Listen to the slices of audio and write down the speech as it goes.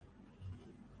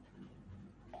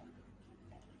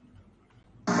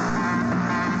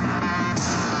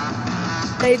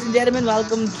Ladies and gentlemen,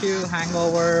 welcome to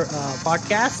Hangover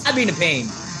podcast. I've been a pain,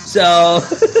 so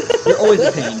you're always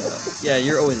a pain. Yeah,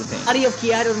 you're always a pain. Body of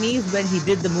Keanu Reeves when he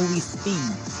did the movie Speed.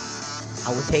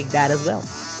 I would take that as well.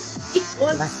 It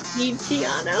was Steve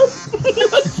Keanu.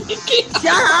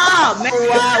 Shut up, man!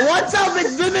 What's up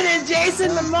with women and Jason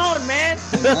Momoa, man?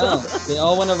 No, they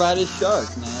all want to ride his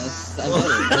shark, man. I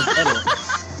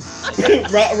get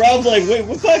it. Rob's like, wait,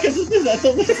 what podcast is this? I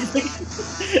thought this was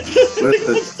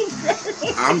Listen,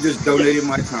 I'm just donating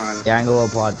my time. Hangover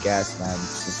podcast, man.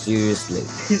 Seriously.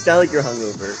 You sound like you're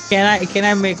hungover. Can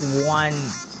I make one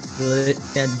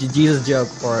Jesus joke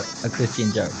or a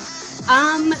Christian joke?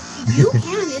 You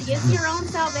can. It's your own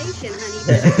salvation, honey.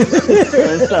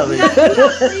 You got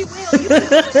free will. You can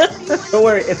do whatever you want. Don't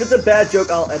worry, if it's a bad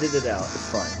joke, I'll edit it out. It's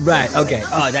fine. Right. Okay.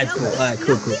 Oh, that's cool. All right.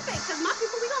 Cool. Keep it, 'cause my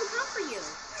people, we gonna come for you.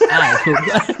 All right. Cool.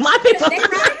 My people. They ride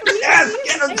for you. Yes,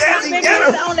 get him, Daddy, get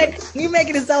him. You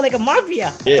making it sound like a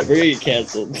mafia. Yeah, we're gonna get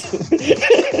canceled. You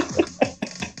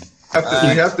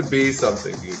have to be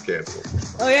something you cancel.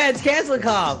 Oh yeah, it's cancel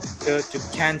call. To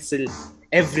cancel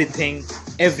everything,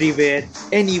 everywhere,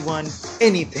 anyone,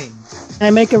 anything. I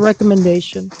make a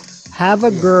recommendation. Have a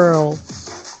girl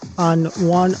on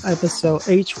one episode,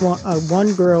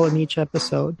 one girl in each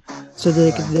episode, so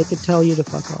they could tell you to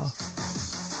fuck off.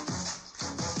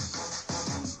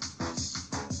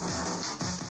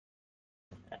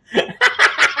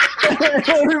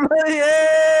 Everybody,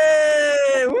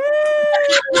 yay! Woo!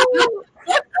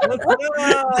 What's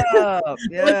up?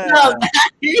 Yeah. What's up?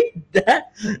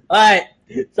 All right.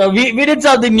 So we did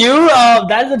something new.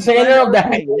 That's the trailer of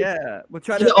that. Yeah, we'll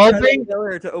try The to opening?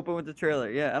 open with the trailer.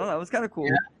 Yeah, I don't know. It was kind of cool.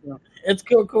 Yeah. It's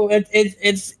cool.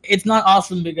 It's not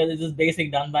awesome because it's just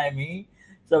basic done by me.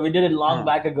 So we did it long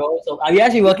back ago. So are we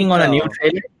actually working on a new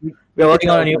trailer? We're working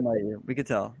on a new. We could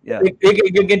tell. Yeah.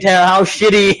 You can tell how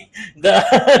shitty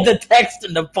the text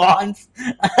and the fonts.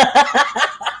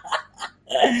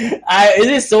 It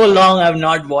is so long I've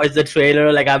not watched the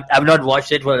trailer. Like I've not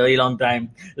watched it for a very long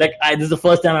time. Like this is the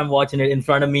first time I'm watching it in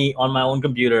front of me on my own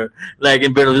computer. Like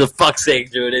in the fuck's sake,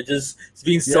 dude. It's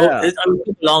been it's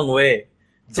a long way.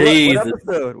 So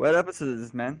Jeez. what episode is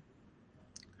this, man?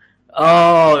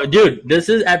 Oh, dude, this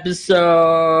is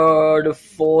episode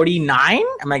 49.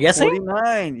 Am I guessing?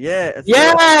 49. Yeah.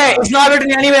 It's not written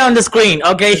anywhere on the screen.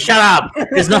 Okay, shut up.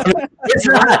 It's not.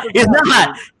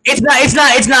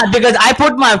 It's not because I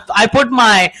put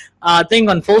my thing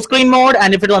on full screen mode,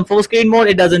 and if it's on full screen mode,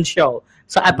 it doesn't show.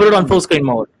 So I put it on full screen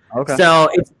mode. Okay. So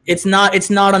it's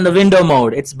not on the window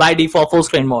mode. It's by default full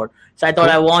screen mode. So I thought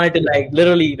I wanted to like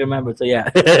literally remember. So yeah.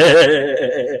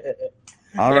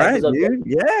 All right, dude.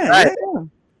 Yeah, right. Yeah.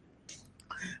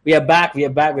 We are back.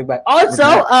 Also,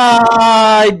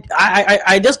 I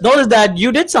just noticed that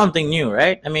you did something new,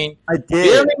 right? I mean, I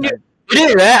did. You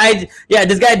did, right?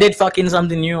 This guy did fucking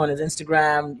something new on his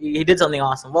Instagram. He did something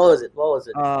awesome. What was it?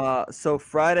 So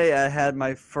Friday I had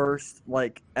my first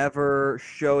like ever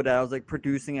show that I was like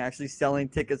producing, actually selling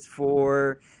tickets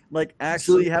for, like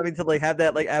actually having to like have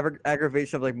that like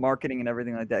aggravation of like marketing and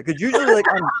everything like that. Because usually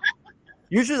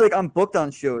I'm booked on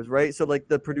shows, right? So like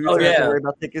the producer has to worry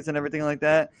about tickets and everything like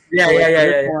that. Yeah.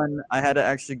 One, I had to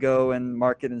actually go and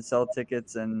market and sell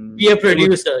tickets and be a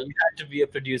producer. You had to be a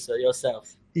producer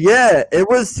yourself. Yeah, it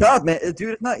was tough, man.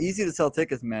 Dude, it's not easy to sell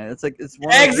tickets, man. It's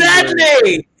one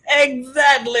exactly.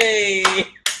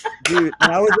 Dude,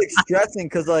 and I was like stressing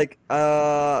because like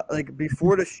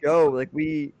before the show, like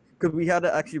we had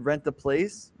to actually rent the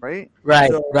place, right?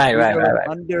 Right.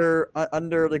 Under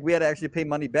like we had to actually pay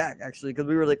money back actually because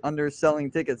we were like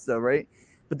underselling tickets though, right?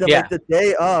 But then like the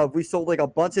day of, we sold like a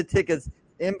bunch of tickets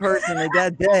in person like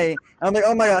that day. And I'm like,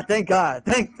 oh my god, thank God.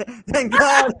 Thank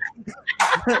God.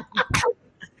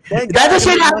 That's what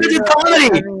shit happens in comedy.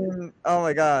 I mean, oh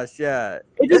my gosh, yeah.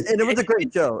 And it was a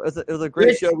great show. It was a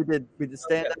great show. We did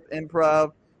stand up,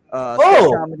 improv,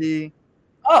 comedy.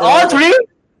 All three.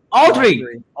 All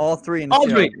three in the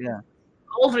show. Yeah.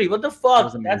 All three. What the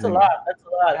fuck? That's a lot.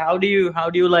 How do you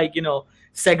like,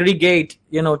 segregate,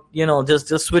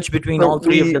 just switch between all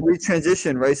three of them? We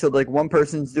transition, right? So like one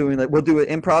person's doing like, we'll do an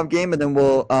improv game, and then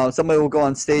we'll somebody will go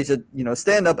on stage at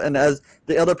stand up, and as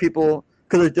the other people,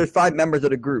 because there's 5 members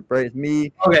of the group, right? It's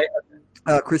me,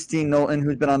 Christine Knowlton,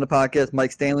 who's been on the podcast,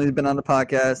 Mike Stanley, who's been on the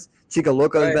podcast, Chica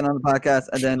Loca, who's been on the podcast,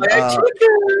 and then also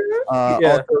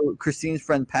Christine's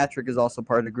friend Patrick is also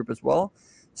part of the group as well.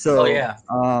 So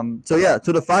so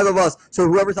the 5 of us, so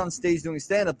whoever's on stage doing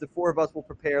stand up, the 4 of us will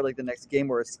prepare like the next game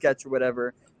or a sketch or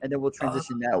whatever, and then we'll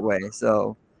transition that way.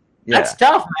 So that's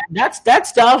tough, man.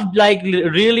 That's tough. Like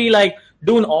really, like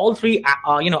doing all 3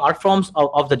 art forms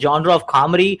of the genre of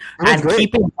comedy and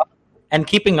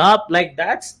keeping up. Like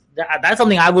that's that's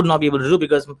something I would not be able to do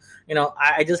because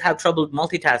I just have trouble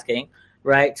multitasking,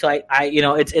 right? So I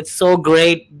it's so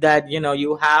great that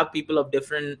you have people of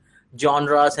different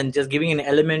genres and just giving an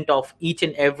element of each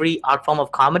and every art form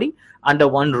of comedy under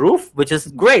one roof, which is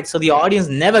great. So the audience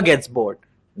never gets bored,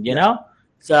 you know.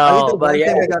 So, I think the but one yeah,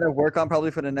 thing we got to work on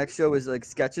probably for the next show is like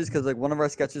sketches, because like one of our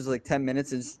sketches like 10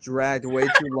 minutes is dragged way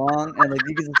too long, and like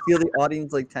you can just feel the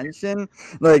audience like tension,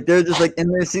 like they're just like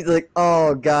in their seats like,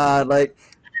 oh god, like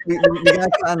we got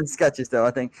to on sketches though,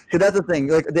 I think, because that's the thing,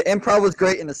 like the improv was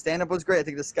great and the stand-up was great. I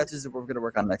think the sketches we're gonna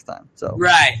work on next time. So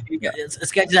right, a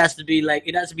sketch has to be like,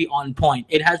 it has to be on point.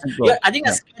 It has. Yeah, I think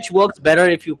a sketch works better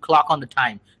if you clock on the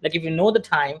time. Like if you know the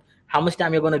time, how much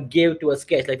time you're going to give to a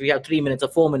sketch. Like if you have 3 minutes or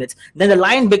 4 minutes, then the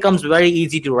line becomes very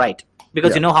easy to write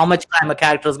because you know how much time a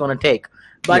character is going to take.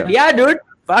 But yeah, dude,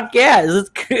 fuck yeah.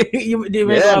 You made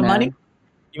a lot of money.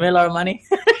 You made a lot of money.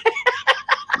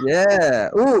 Yeah.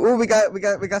 Ooh, we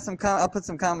got some I'll put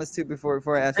some comments too before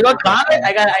I ask you. Got comment?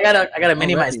 I got a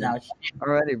minimize now.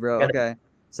 Alrighty, bro. Okay.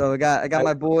 So I got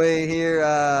my boy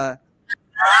here,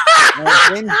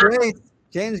 James Grace.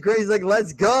 James Gray's like,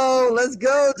 let's go,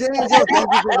 James. Yo, thank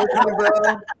you for listening,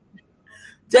 bro.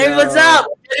 James, what's up?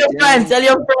 Tell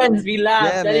your friends. We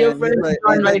laugh. Yeah, tell your friends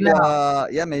right now.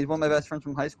 Yeah, man, he's one of my best friends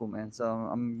from high school, man. So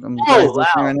I'm wow.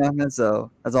 right now, man.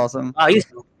 So that's awesome. Oh,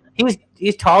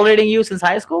 he's tolerating you since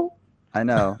high school? I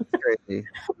know. Crazy.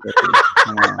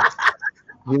 I know.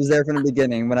 He was there from the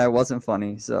beginning when I wasn't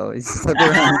funny, so he's stuck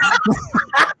around.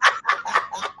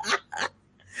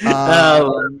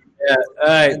 Yeah, all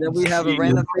right. And then we have a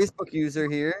random Facebook user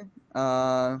here.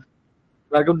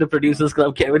 Welcome to Producers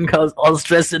Club. Kevin comes all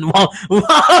stressed and vomiting.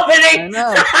 I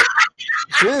know.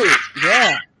 Dude,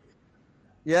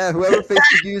 yeah. Whoever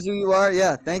Facebook user you are,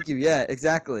 thank you. Yeah,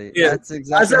 exactly. Yeah. That's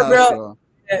exactly how I feel.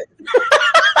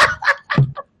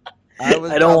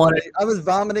 I was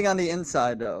vomiting on the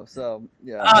inside though, so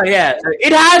yeah. Oh yeah,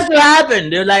 it has to happen,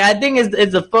 dude. Like I think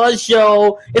it's the first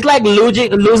show. It's like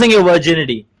losing your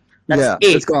virginity. That's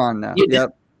it's gone now. You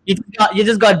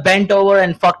just got bent over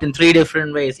and fucked in 3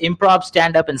 different ways: improv,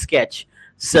 stand up, and sketch.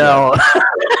 So.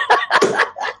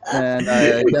 And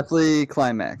I definitely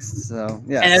climaxed. So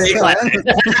yeah. Anyway,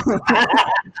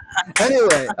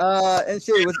 and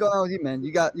Shay, what's going on with you, man?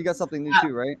 You got something new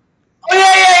too, right? Oh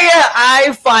yeah.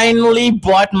 I finally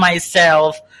bought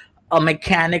myself a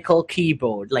mechanical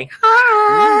keyboard. Like,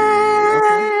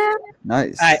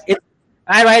 nice.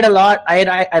 I write a lot. I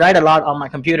write a lot on my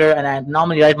computer, and I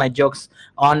normally write my jokes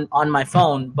on my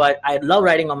phone. But I love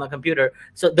writing on my computer.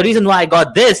 So the reason why I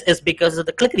got this is because of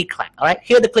the clickety clack. All right,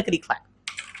 hear the clickety clack.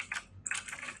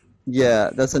 Yeah,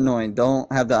 that's annoying. Don't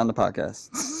have that on the podcast.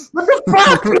 What the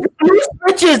fuck?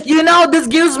 Switches. This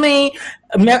gives me.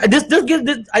 This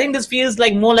gives. I think this feels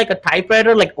like more like a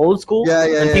typewriter, like old school.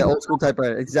 Yeah, old school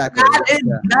typewriter. Exactly.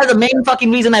 That's the main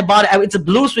fucking reason I bought it. It's a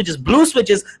blue switches. Blue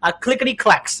switches are clickety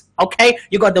clacks. Okay,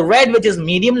 you got the red, which is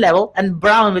medium level, and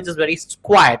brown, which is very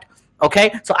quiet.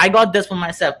 Okay, so I got this for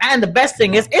myself, and the best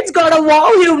thing is it's got a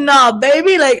volume knob,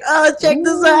 baby. Like, check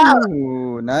this out.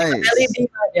 Ooh, nice.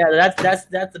 Yeah, that's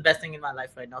the best thing in my life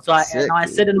right now. So I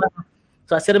sit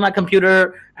in my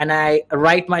computer and I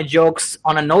write my jokes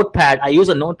on a notepad. I use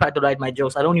a notepad to write my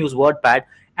jokes. I don't use WordPad,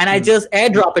 and I just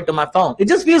airdrop it to my phone. It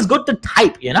just feels good to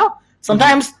type,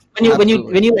 Sometimes when you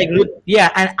like,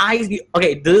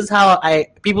 this is how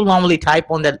people normally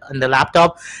type on the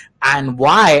laptop. And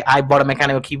why I bought a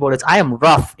mechanical keyboard is I am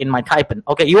rough in my typing.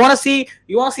 Okay, you want to see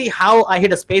how I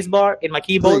hit a space bar in my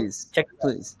keyboard? Please, check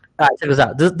check this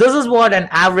out. This is what an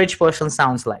average person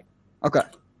sounds like.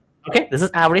 Okay, this is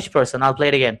average person. I'll play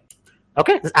it again.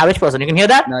 Okay, this is average person. You can hear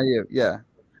that? Now you, yeah.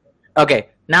 Okay,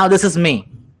 now this is me.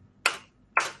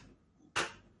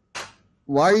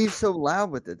 Why are you so loud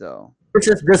with it though? This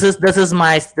is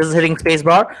hitting space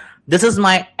bar. This is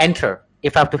my enter.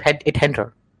 If I have to hit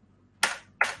enter.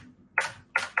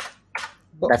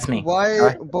 That's me. Why?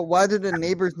 Right? But why do the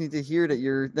neighbors need to hear that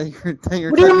you're? What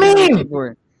do you mean?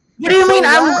 What do you mean?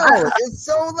 It's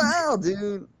so loud,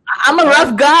 dude. I'm a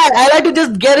rough guy. I like to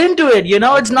just get into it.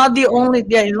 It's not the only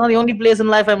place in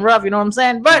life I'm rough. You know what I'm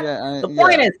saying? But the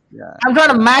point is, I'm trying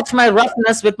to match my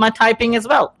roughness with my typing as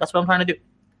well. That's what I'm trying to do.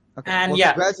 Okay. And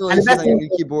congratulations on your new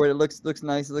keyboard. It looks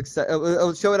nice. It looks.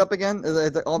 Show it up again.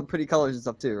 All the pretty colors and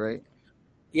stuff too, right?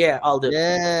 Yeah, I'll do.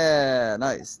 Yeah,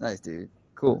 nice, dude.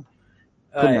 Cool.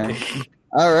 All right.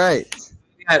 All right.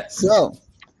 So,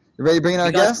 you ready to bring in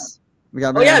our guest? We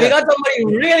got somebody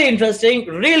really interesting,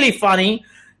 really funny,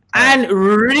 and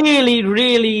really,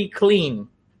 really clean.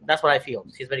 That's what I feel.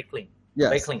 She's very clean. Yes.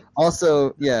 Very clean.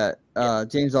 Also,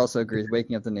 James also agrees.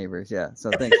 Waking up the neighbors. Yeah. So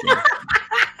thanks.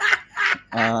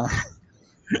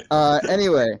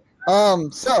 Anyway,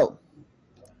 so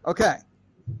okay,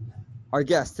 our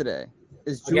guest today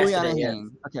is Our guest Juliana today, yes.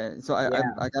 Heng. Okay, so Yeah.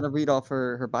 I gotta read off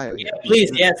her bio here.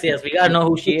 Please, yes. We gotta know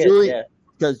who she is. Yeah.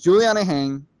 Because Juliana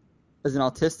Heng is an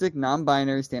autistic,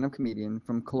 non-binary stand-up comedian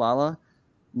from Kuala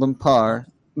Lumpur,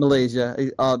 Malaysia.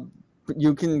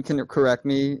 You can correct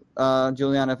me,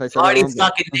 Juliana, if I said that Already wrong.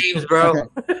 stuck in names, bro.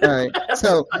 Okay. All right.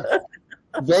 So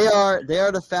they are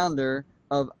the founder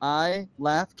of I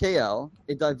Laugh KL,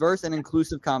 a diverse and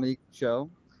inclusive comedy show.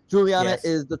 Juliana Yes.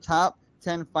 is the top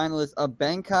 10 finalist of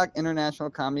Bangkok International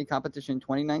Comedy Competition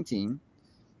 2019.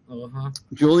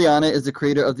 Juliana is the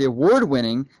creator of the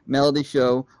award-winning melody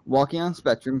show Walking on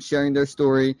Spectrum, sharing their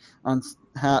story on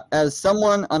how, as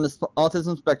someone on the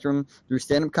autism spectrum through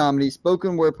stand-up comedy,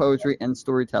 spoken word poetry, and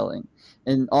storytelling.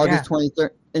 In August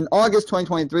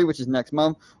 2023, which is next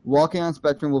month, Walking on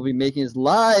Spectrum will be making its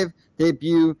live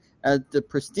debut at the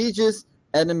prestigious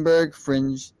Edinburgh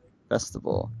Fringe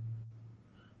Festival.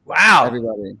 Wow.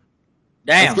 Everybody.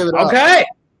 Damn. Let's give it up. Okay.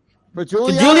 For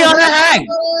Juliana Heng.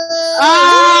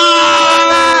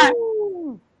 Ah!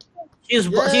 She's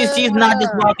not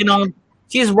just walking on.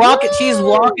 She's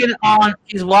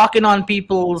walking on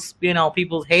people's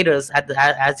people's haters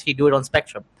as she do it on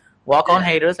Spectrum. Walk on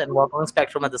haters and walk on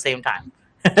Spectrum at the same time.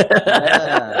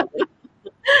 Yeah.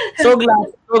 So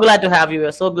glad to have you.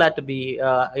 We're so glad to be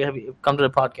come to the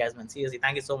podcast, man. Seriously,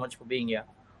 thank you so much for being here.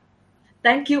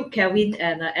 Thank you, Kevin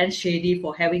and Shady,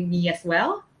 for having me as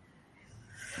well.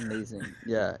 Amazing.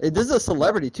 Yeah. This is a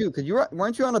celebrity too, because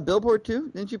weren't you on a billboard too?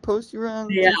 Didn't you post you were on?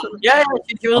 Yeah.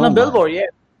 She was on a billboard.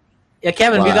 Yeah,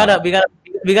 Kevin, Wow.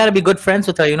 we gotta be good friends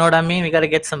with her. You know what I mean? We gotta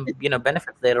get some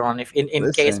benefits later on if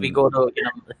in case we go to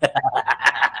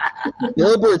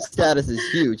Billboard status is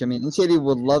huge. I mean, Shady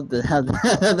would love to have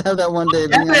that one day.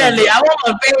 Definitely, I want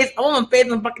my face on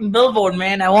fucking billboard,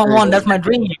 man. I want one. That's my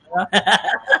dream.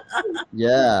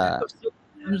 Yeah.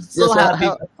 I'm so happy.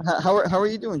 How are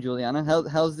you doing, Juliana?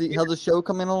 How's the show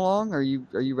coming along? Are you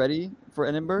ready for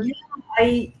Edinburgh? Yeah,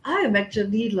 I am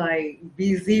actually like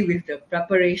busy with the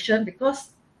preparation because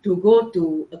to go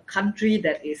to a country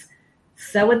that is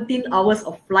 17 hours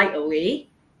of flight away,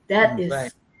 that is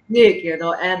Right. big, and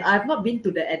I've not been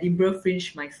to the Edinburgh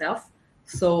Fringe myself.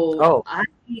 So I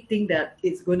think that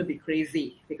it's going to be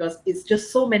crazy because it's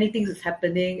just so many things is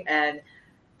happening and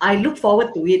I look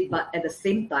forward to it, but at the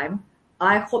same time,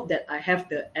 I hope that I have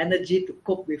the energy to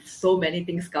cope with so many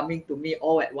things coming to me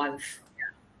all at once.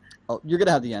 Oh, you're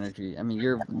gonna have the energy. I mean,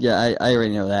 I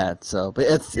already know that. So, but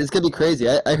it's gonna be crazy.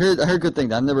 I heard good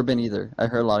things. I've never been either. I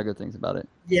heard a lot of good things about it.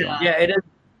 Yeah. Yeah, it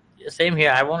is. Same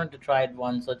here. I wanted to try it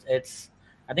once. So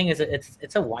I think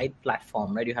it's a wide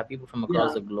platform, right? You have people from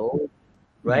across the globe,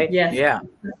 right? Yes. Yeah.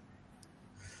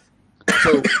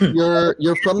 So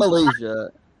you're from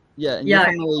Malaysia. Yeah, and Yeah. you're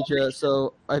from Malaysia.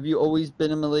 So have you always been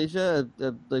in Malaysia,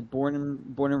 like born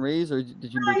and raised, or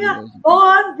did you move to Malaysia?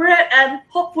 Born, bred, and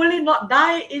hopefully not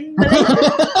die in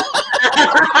Malaysia.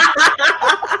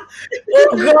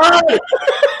 Oh God!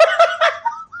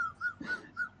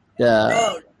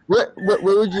 Yeah. Where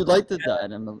would you like to die?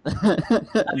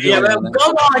 Yeah, but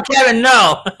come on, Kevin.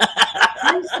 No.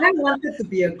 I wanted to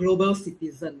be a global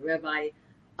citizen whereby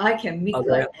I can meet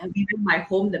like even my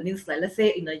home. That means like let's say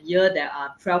in a year there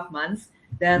are 12 months.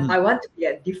 Then I want to be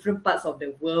at different parts of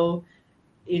the world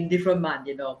in different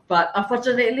months, But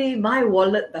unfortunately, my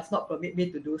wallet does not permit me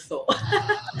to do so.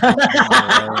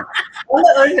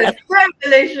 Wallet only says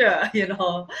Malaysia,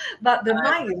 But the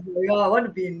mind is New York. I want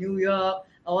to be in New York.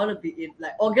 I want to be in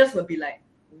like August will be like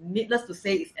needless to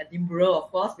say it's Edinburgh,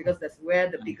 of course, because that's where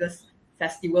the biggest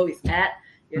festival is at.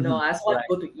 I also want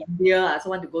to go to India. I also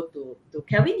want to go to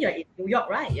Kevin. You're in New York,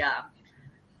 right? Yeah.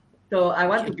 So I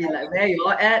want to be like where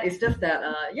you're at. It's just that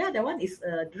that one is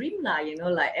a dream lah.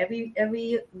 Like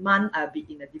every month I'll be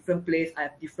in a different place. I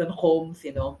have different homes.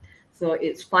 So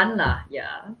it's fun lah.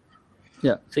 Yeah.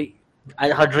 Yeah. See,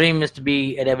 her dream is to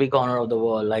be at every corner of the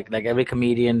world, like every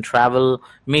comedian, travel,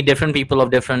 meet different people of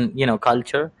different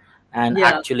culture, and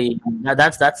actually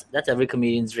that's every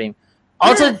comedian's dream.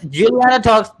 Also,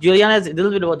 Juliana is a little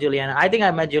bit about Juliana. I think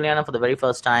I met Juliana for the very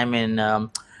first time in,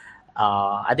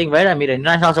 I think where I met her,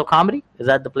 International House of Comedy. Is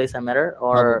that the place I met her?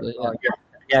 Probably,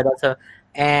 yeah, that's her.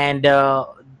 And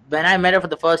when I met her for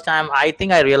the first time, I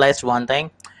think I realized one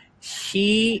thing.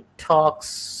 She talks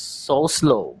so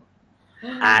slow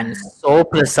and so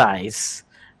precise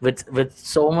with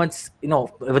so much,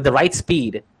 with the right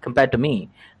speed compared to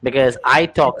me, because I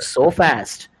talk so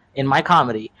fast in my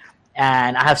comedy.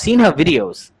 And I have seen her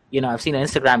videos, I've seen her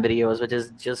Instagram videos, which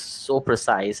is just so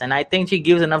precise. And I think she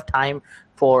gives enough time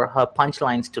for her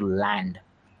punchlines to land.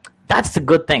 That's the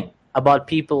good thing. about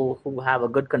people who have a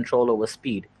good control over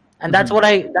speed, and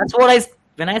Mm-hmm. that's what I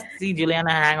when I see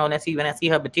Juliana hang on, when I see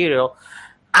her material,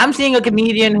 I'm seeing a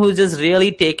comedian who's just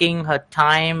really taking her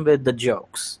time with the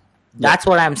jokes. That's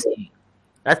what I'm seeing.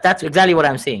 That's exactly what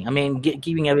I'm saying. I mean,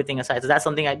 keeping everything aside. So that's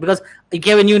something because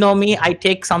Kevin, you know me, I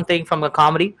take something from a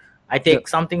comedy. I take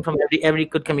something from every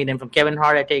good comedian. From Kevin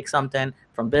Hart, I take something.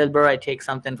 From Bill Burr, I take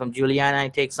something. From Juliana, I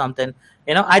take something.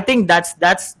 You know, I think that's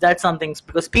something,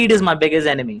 because speed is my biggest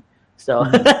enemy. So.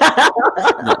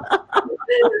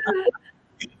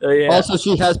 Yeah. Also,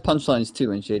 she has punchlines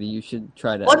too, and Shady, you should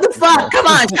try that. What the fuck? Come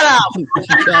on, shut up. You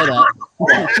should try that.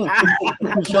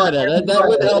 You should try that. That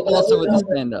would help also with the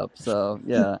stand-up. So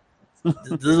yeah.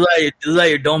 This is why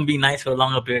you don't be nice for a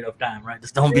longer period of time, right?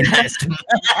 Just don't be nice to me.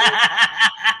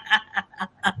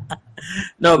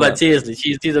 No, but seriously,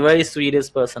 she's the very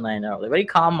sweetest person I know. They're very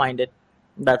calm-minded.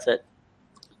 That's it.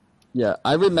 Yeah,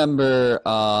 I remember.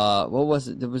 What was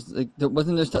it? There was like,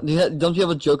 wasn't there? Don't you have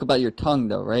a joke about your tongue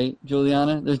though, right,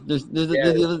 Juliana? There's that's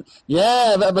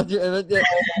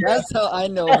how I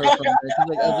know her from.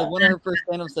 Like one of her first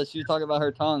stand-ups that she was talking about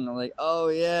her tongue. I'm like, oh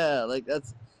yeah, like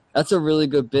that's a really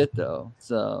good bit though.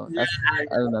 So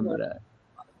I remember that.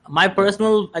 My I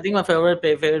think my favorite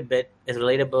bit is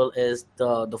relatable is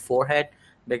the forehead,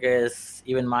 because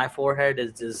even my forehead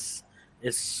is just.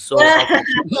 Is so it's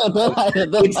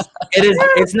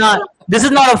not, this is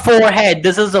not a forehead,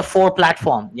 this is a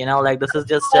platform, you know, like this is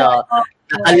just a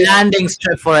landing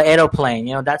strip for an aeroplane,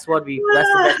 you know. That's the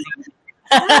best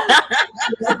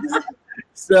thing.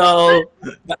 So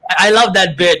I love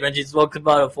that bit when she spoke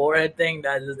about a forehead thing.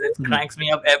 It cranks me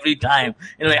up every time.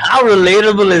 You know, like, how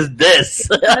relatable is this?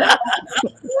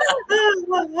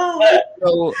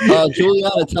 So,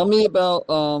 Juliana, tell me about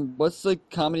what's like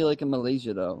comedy like in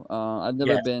Malaysia though. I've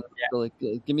never been. So, like,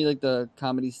 give me like the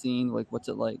comedy scene. Like, what's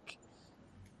it like?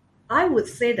 I would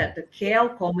say that the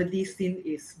KL comedy scene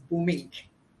is booming.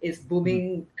 It's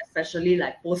booming, especially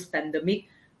like post-pandemic,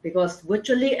 because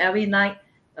virtually every night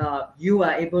you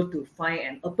are able to find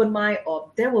an open mic,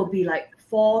 or there will be like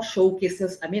 4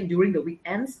 showcases. I mean, during the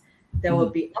weekends, there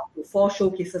will be up to 4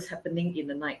 showcases happening in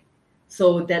the night.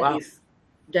 So that is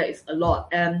a lot.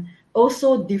 And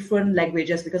also different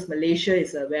languages, because Malaysia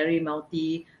is a very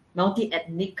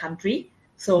multi-ethnic country.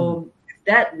 So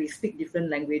that we speak different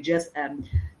languages, and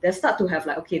they start to have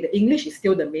like, okay, the English is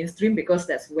still the mainstream because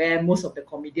that's where most of the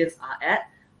comedians are at.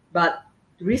 But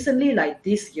recently, like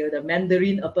this year, the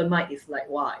Mandarin open mic is like,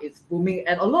 wow, it's booming.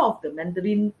 And a lot of the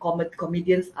Mandarin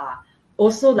comedians are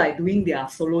also like doing their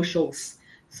solo shows.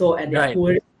 So, and they're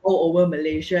touring all over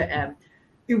Malaysia, and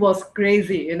it was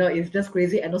crazy, you know, it's just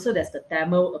crazy. And also there's the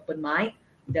Tamil open mic.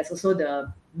 There's also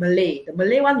the Malay. The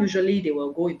Malay one, usually they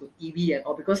will go into TV and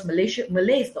all, because Malay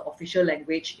is the official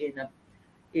language in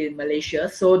Malaysia.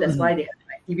 So that's why they have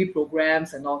like TV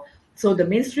programs and all. So the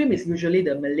mainstream is usually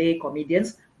the Malay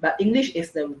comedians, but English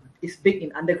is big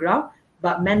in underground.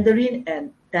 But Mandarin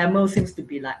and Tamil seems to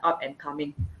be like up and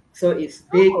coming. So it's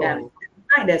big, and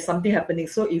there's something happening.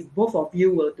 So if both of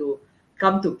you were to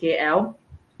come to KL,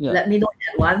 let me know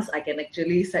at once. I can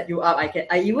actually set you up.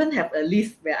 I even have a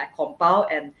list where I compile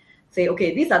and say,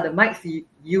 okay, these are the mics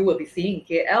you will be seeing in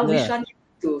KL. Which one you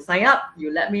need to sign up?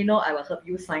 You let me know. I will help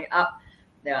you sign up.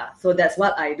 Yeah, so that's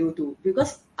what I do too.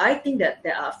 Because I think that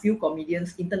there are a few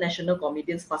comedians, international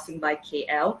comedians, passing by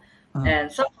KL,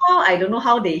 and somehow I don't know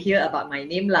how they hear about my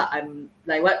name lah. I'm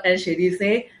like what Anne Shady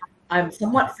say. I'm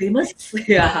somewhat famous.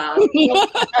 Yeah.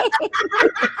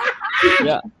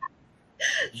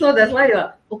 So that's why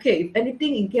you're okay. If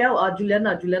anything in KL,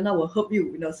 Juliana will help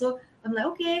you. You know. So I'm like,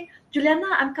 okay, Juliana,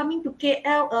 I'm coming to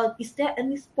KL. Is there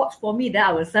any spots for me? Then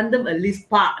I will send them a list.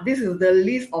 This is the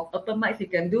list of open mics you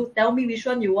can do. Tell me which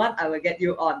one you want. I will get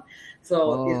you on.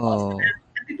 So it's awesome.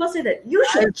 And people say that you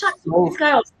should charge this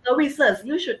kind of services.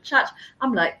 You should charge.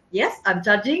 I'm like, yes, I'm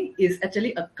charging. It's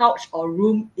actually a couch or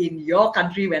room in your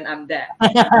country when I'm there.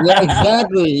 Yeah,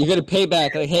 exactly. You're gonna pay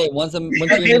back. Like, hey, once you're in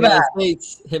the United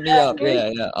States, hit me up.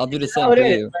 Yeah, I'll do the same for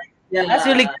you. Yeah, that's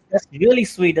really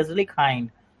sweet. That's really kind.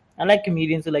 I like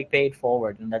comedians who like pay it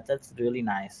forward, and that's really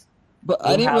nice. But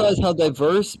I didn't realize how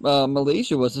diverse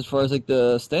Malaysia was as far as like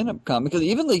the stand-up comedy. Because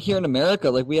even like here in America,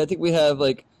 like I think we have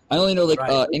like, I only know like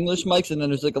English mics, and then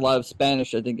there's like a lot of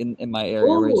Spanish, I think, in my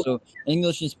area, right? So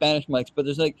English and Spanish mics, but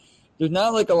there's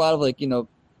not like a lot of like, you know,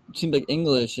 it seems like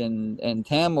English and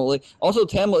Tamil. Like also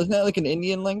Tamil, isn't that like an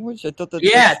Indian language? I thought that.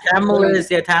 Yeah, Tamil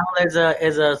is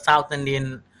a South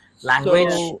Indian language.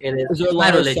 So, is there a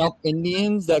lot of South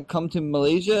Indians that come to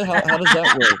Malaysia? How does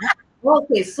that work?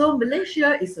 Okay, so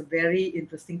Malaysia is a very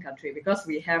interesting country because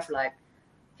we have like,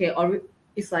 okay,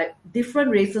 it's like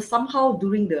different races somehow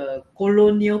during the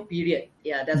colonial period.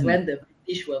 Yeah, that's when the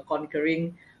British were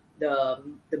conquering the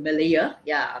Malaya.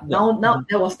 Yeah, now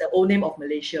that was the old name of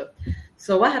Malaysia.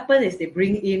 So what happened is they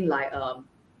bring in like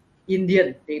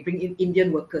they bring in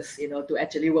Indian workers, to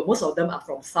actually work. Most of them are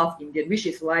from South Indian, which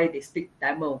is why they speak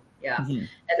Tamil. Yeah,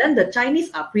 and then the Chinese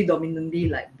are predominantly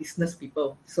like business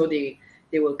people, so they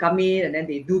will come in and then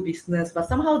they do business, but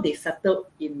somehow they settled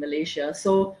in Malaysia.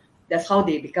 So that's how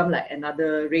they become like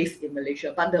another race in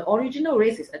Malaysia. But the original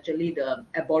race is actually the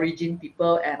Aborigine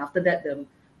people, and after that, the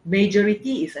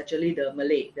majority is actually the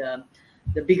Malay, the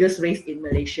biggest race in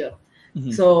Malaysia.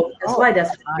 So that's why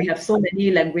we have so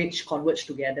many language converged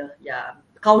together. Yeah,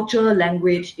 culture,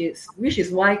 language which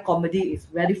is why comedy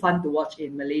is very fun to watch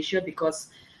in Malaysia,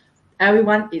 because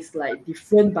everyone is like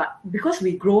different, but because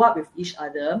we grow up with each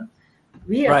other,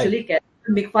 we actually can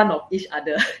make fun of each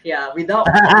other. Yeah, without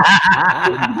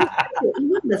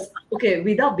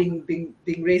without being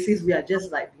racist, we are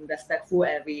just like being respectful,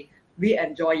 and we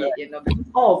enjoy it. Because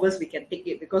all of us, we can take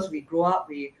it because we grow up,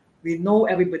 we know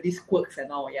everybody's quirks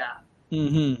and all. Yeah.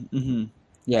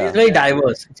 Yeah, it's very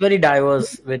diverse. It's very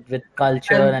diverse with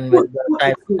culture and with the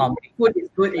type of comedy. Food is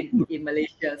good in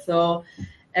Malaysia. So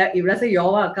if let's say you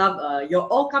all want to come, you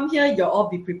all come here. You all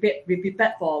be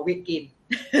prepared for weight gain.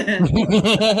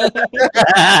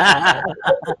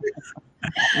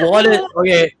 What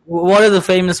is the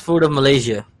famous food of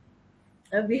Malaysia?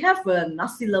 We have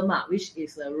nasi lemak, which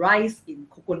is rice in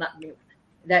coconut milk.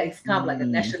 That is kind of like a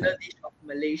national dish of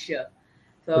Malaysia.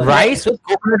 So rice with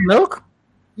coconut milk?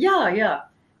 Yeah.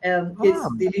 It's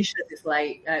delicious. It's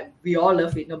like we all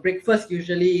love it. Breakfast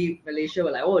usually Malaysia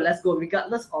were like, oh, let's go.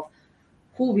 Regardless of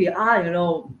who we are,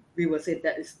 we will say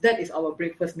that is our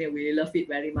breakfast meal. We love it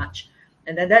very much.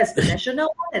 And then that's the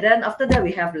national one. And then after that,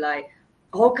 we have like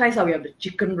all kinds of. We have the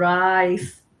chicken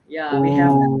rice. Yeah, we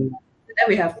have. Then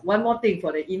we have one more thing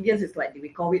for the Indians. It's like we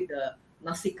call it the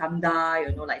nasi kanda.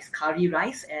 Like it's curry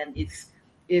rice, and it's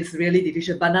really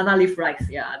delicious. Banana leaf rice.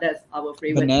 Yeah, that's our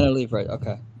favorite. Banana leaf rice.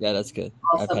 Okay, yeah, that's good.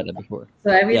 Awesome. I've had that before.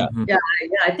 So I mean,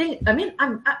 I think.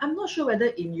 I'm not sure whether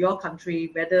in your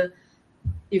country,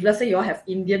 if let's say you all have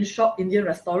Indian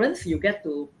restaurants, you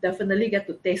definitely get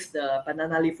to taste the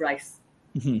banana leaf rice.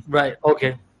 Right.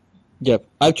 Okay. Yep,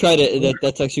 I've tried it.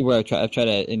 That's actually where I've tried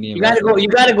it. Indian. You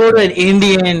gotta go to an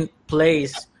Indian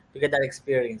place to get that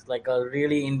experience, like a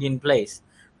really Indian place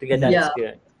to get that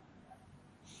experience.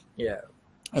 Yeah.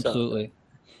 Absolutely.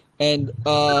 And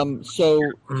so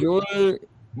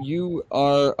you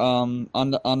are on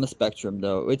the spectrum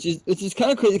though, which is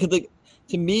kind of crazy because like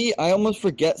to me I almost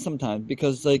forget sometimes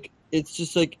because like it's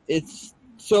just like it's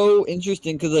so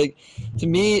interesting because like to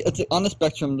me it's like, on the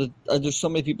spectrum there's so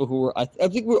many people who are I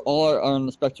think we all are on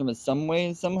the spectrum in some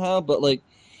way somehow, but like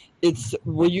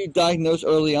were you diagnosed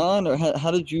early on or how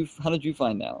did you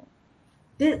find out?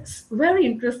 It's very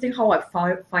interesting how I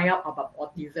find out about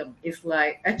autism. It's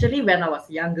like actually when I was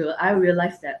younger, I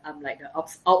realized that I'm like an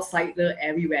outsider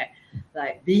everywhere.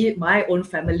 Like be it my own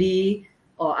family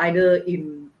or either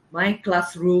in my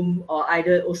classroom or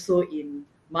either also in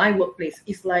my workplace.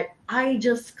 It's like I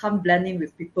just can't blend in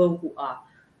with people who are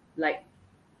like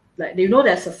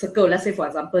there's a circle. Let's say for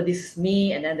example, this is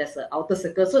me, and then there's an outer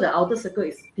circle. So the outer circle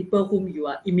is people whom you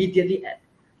are immediately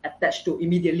attached to,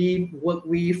 immediately work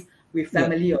with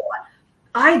family or what.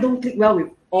 I don't click well with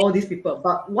all these people.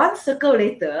 But one circle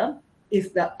later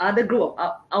is the other group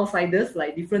of outsiders,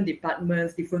 like different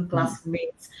departments, different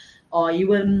classmates, or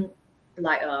even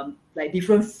like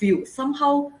different fields.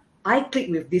 Somehow I click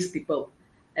with these people.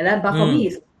 And then but for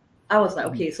me I was like,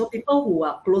 okay, so people who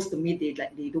are close to me, they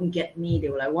don't get me. They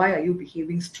were like, why are you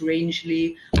behaving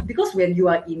strangely? Because when you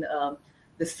are in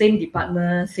the same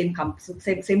department, same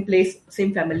place,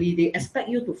 same family, they expect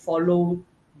you to follow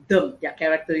their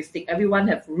characteristic. Everyone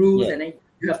have rules and then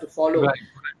you have to follow. Right.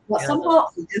 But somehow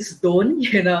I just don't,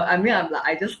 I'm like,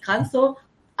 I just can't. So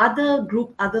other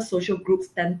social groups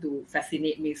tend to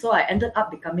fascinate me. So I ended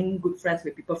up becoming good friends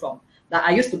with people from, like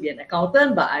I used to be an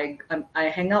accountant, but I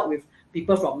hang out with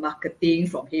people from marketing,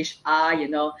 from HR,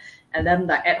 and then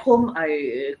like at home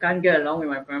I can't get along with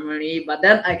my family, but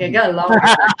then I can get along with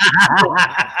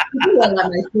people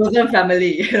like my chosen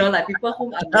family, like people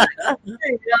whom I'm like,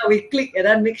 we click, and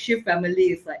then makeshift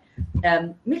family is like,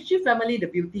 makeshift family, the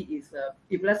beauty is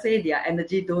if let's say their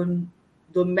energy don't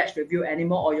match with you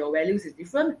anymore or your values is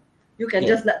different, you can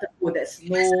just let them go. There's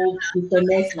no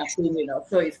bitterness, nothing,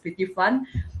 so it's pretty fun.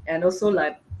 And also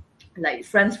like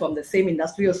friends from the same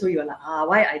industry also, you're like,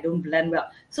 why I don't blend well.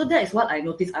 So that is what I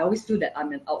noticed. I always feel that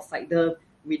I'm an outsider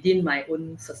within my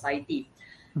own society.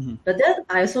 But then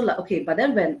I also like, okay, but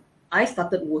then when I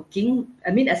started working.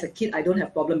 I mean, as a kid, I don't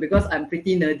have problem because I'm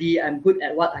pretty nerdy. I'm good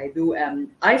at what I do, and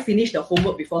I finished the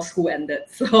homework before school ended.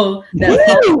 So that's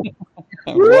how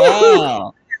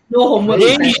Wow. no homework.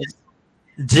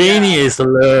 Genius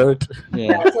alert.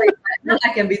 Yeah, so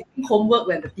I can be doing homework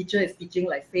when the teacher is teaching,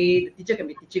 like say the teacher can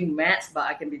be teaching maths, but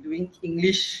I can be doing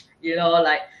English,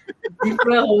 like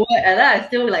different homework, and then I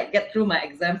still like get through my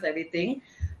exams, everything.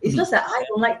 It's just that I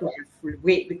don't like to have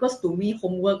weight because to me,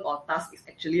 homework or task is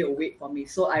actually a weight for me.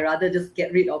 So I rather just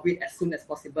get rid of it as soon as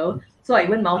possible. So I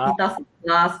even multitask in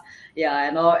class,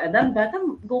 and then by the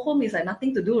time go home, it's like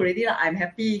nothing to do already. Like, I'm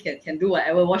happy, can do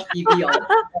whatever, watch TV or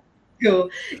go.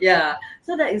 Yeah.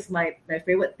 So that is my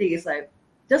favorite thing. Is like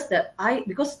just that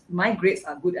because my grades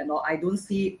are good and all, I don't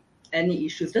see any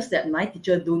issues. Just that my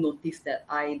teacher do notice that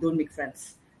I don't make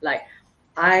friends. Like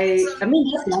I mean,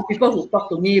 just people who talk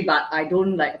to me, but I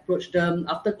don't like approach them.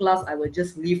 After class, I will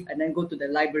just leave and then go to the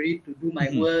library to do my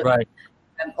work. Right.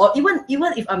 Or even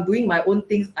if I'm doing my own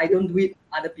things, I don't do it with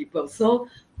other people. So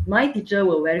my teacher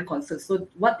were very concerned. So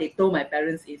what they told my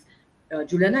parents is,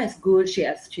 Juliana is good.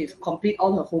 She's complete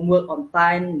all her homework on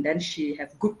time. And then she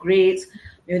have good grades,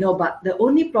 But the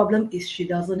only problem is she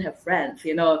doesn't have friends,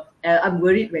 I'm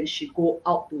worried when she go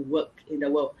out to work in the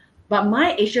world. But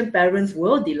my Asian parents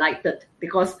were delighted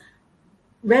because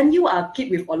when you are a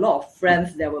kid with a lot of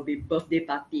friends, there will be birthday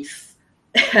parties.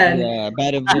 And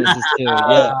bad influences too.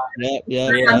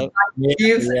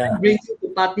 Gifts and brings you to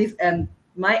parties, and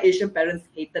my Asian parents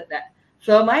hated that.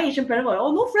 So my Asian parents were,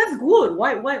 no friends, good.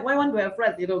 Why want to have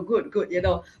friends? Good.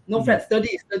 No friends,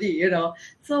 study.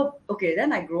 So okay,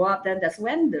 then I grow up. Then that's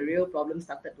when the real problem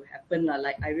started to happen.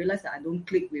 Like I realized that I don't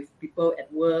click with people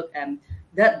at work, and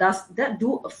that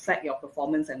do affect your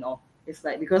performance and all. It's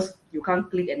like because you can't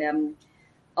click, and then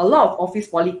a lot of office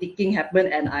politicking happen,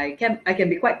 and I can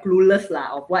be quite clueless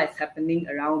of what is happening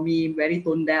around me, very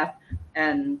tone deaf,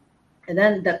 and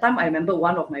then that time I remember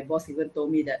one of my boss even told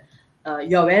me that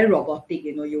you're very robotic.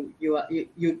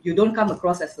 You don't come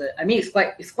across as a. I mean,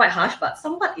 it's quite harsh, but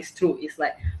somewhat is true. It's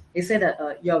like they say that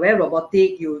you're very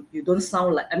robotic. You don't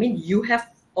sound like. I mean, you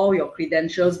have all your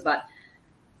credentials, but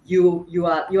you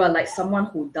are like someone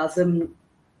who doesn't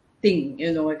think.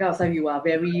 Kind of time you are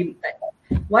very.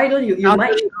 Why don't you? You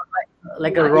might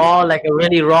like a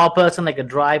really raw person, like a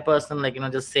dry person,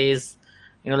 just says,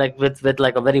 like with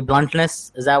like a very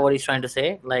bluntness. Is that what he's trying to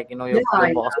say? Like your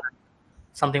boss.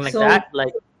 Something like that,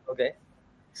 like okay.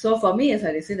 So for me, as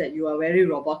I say that you are very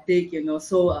robotic,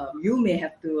 So you may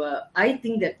have to. I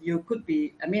think that you could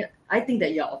be. I mean, I think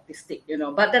that you are autistic,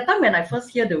 But that time when I first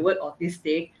hear the word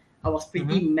autistic, I was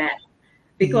pretty mad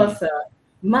because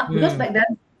because back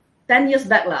then, 10 years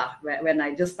back when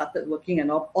I just started working and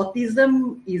all,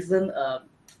 autism isn't.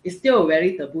 It's still a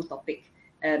very taboo topic,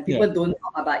 and people don't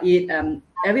talk about it.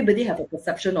 Everybody have a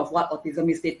perception of what autism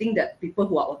is. They think that people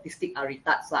who are autistic are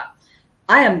retards.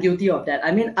 I am guilty of that.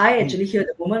 I mean, I actually hear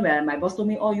the moment where my boss told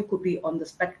me, "Oh, you could be on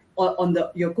the or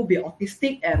you could be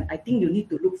autistic, and I think you need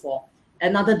to look for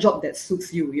another job that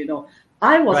suits you."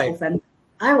 I was offended.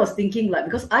 I was thinking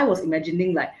because I was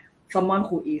imagining someone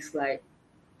who is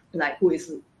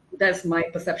that's my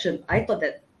perception. I thought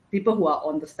that people who are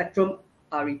on the spectrum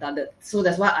are retarded. So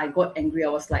that's why I got angry. I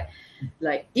was like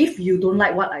if you don't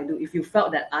like what I do, if you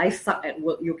felt that I suck at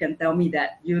work, you can tell me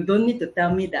that. You don't need to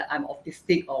tell me that I'm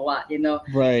autistic or what,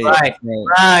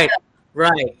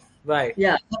 Right.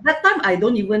 Yeah. At that time I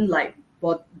don't even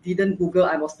didn't Google.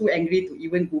 I was too angry to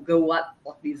even Google what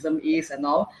autism is and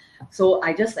all. So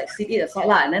I just sit it aside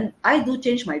and then I do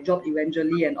change my job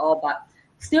eventually and all, but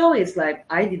still it's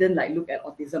I didn't look at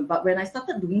autism. But when I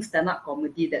started doing stand-up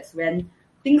comedy, that's when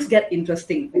things get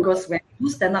interesting, because when you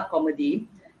do stand-up comedy,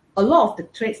 a lot of the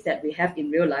traits that we have in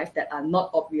real life that are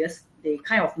not obvious, they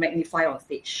kind of magnify on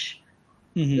stage.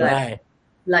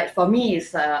 Like for me,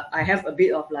 is I have a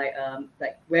bit of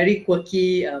very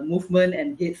quirky movement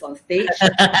and hits on stage.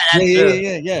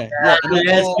 Yeah.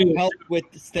 Help with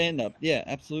stand-up. Yeah,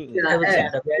 absolutely.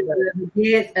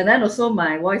 And then also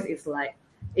my voice is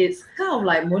it's kind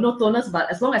of monotonous, but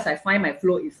as long as I find my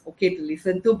flow, it's okay to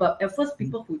listen to. But at first,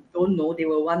 people who don't know, they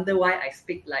will wonder why I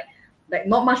speak like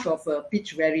not much of a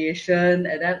pitch variation,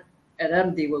 and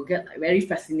then they will get very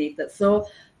fascinated. So,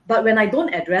 but when I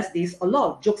don't address this, a lot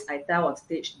of jokes I tell on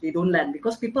stage, they don't land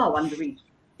because people are wondering.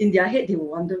 In their head, they will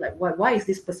wonder why is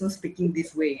this person speaking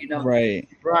this way? Right.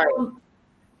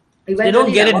 They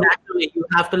don't get it naturally. You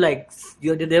have to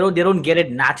they don't get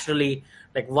it naturally.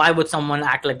 Why would someone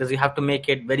act like this? You have to make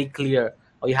it very clear,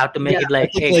 or you have to make it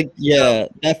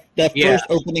that first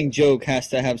opening joke has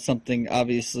to have something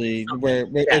obviously where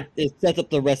it sets up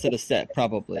the rest of the set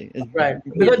probably. Right,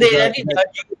 because they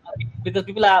because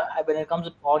people are, when it comes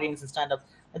to audience and stand up,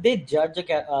 they judge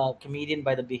a comedian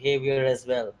by the behavior as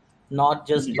well, not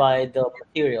just by the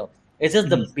material. It's just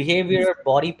the behavior,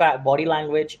 body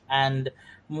language, and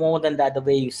more than that, the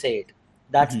way you say it.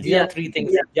 These are three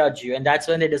things that judge you, and that's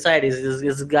when they decide: is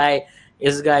this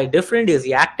guy different? Is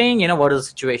he acting? What is the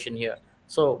situation here?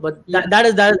 So, but that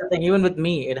is the thing. Even with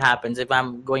me, it happens. If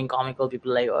I'm going comical,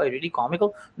 people are like, "Oh, really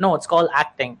comical?" No, it's called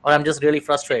acting, or I'm just really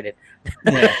frustrated.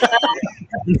 Yeah.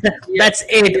 That's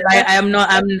it. I am not.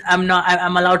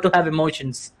 I'm allowed to have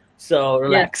emotions. So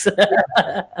relax.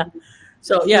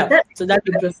 So yeah. So that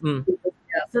interesting.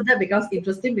 Yeah, so that becomes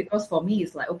interesting because for me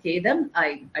it's like, okay, then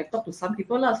I talk to some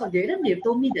people lah. So they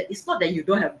told me that it's not that you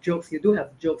don't have jokes, you do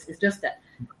have jokes. It's just that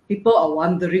people are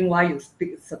wondering why you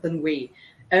speak a certain way.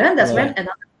 And then that's when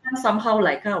another friend somehow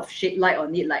like kind of shed light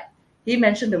on it. Like he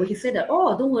mentioned the way he said that,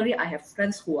 oh, don't worry, I have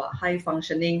friends who are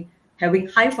having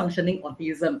high functioning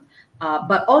autism.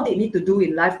 But all they need to do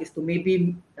in life is to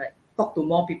maybe like talk to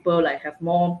more people, like have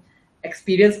more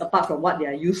experience apart from what they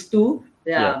are used to.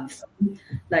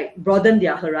 Like broaden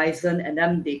their horizon, and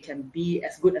then they can be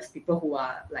as good as people who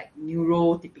are like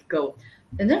neurotypical.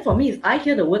 And then for me, is I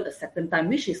hear the word a second time,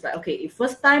 which is like, okay, if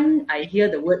first time I hear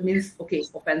the word means okay, it's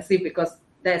offensive because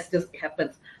that's just it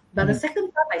happens. But the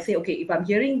second time I say, okay, if I'm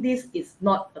hearing this, it's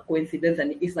not a coincidence,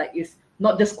 and it's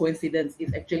not just coincidence.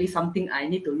 It's actually something I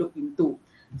need to look into.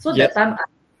 So that time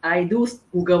I do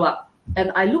Google up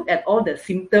and I look at all the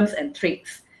symptoms and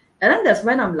traits, and then that's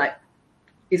when I'm like,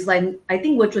 it's like I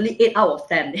think virtually 8 out of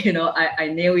 10.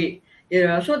 I nail it.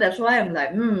 So that's why I'm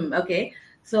like, okay.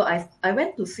 So I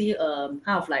went to see kind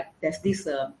of like there's this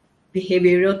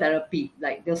behavioral therapy,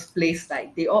 like those place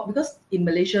like they all, because in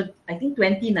Malaysia I think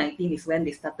 2019 is when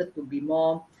they started to be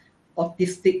more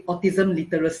autism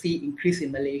literacy increase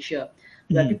in Malaysia,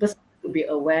 where people start to be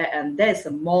aware. And there's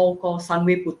a mall called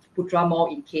Sunway Putra Mall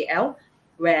in KL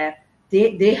where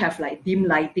they have like dim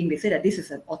lighting. They say that this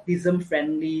is an autism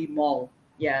friendly mall.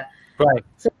 Yeah. Right.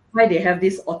 So why they have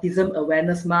this autism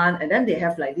awareness month, and then they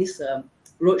have like this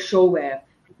road show where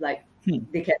like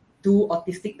they can do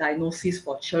autistic diagnosis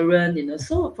for children.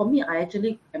 So for me, I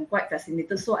actually am quite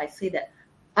fascinated. So I say that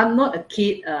I'm not a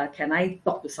kid. Can I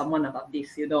talk to someone about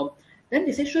this? Then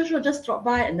they say sure, just drop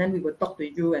by, and then we will talk to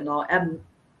you and all. And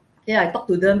I talk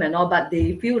to them and all, but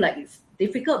they feel like it's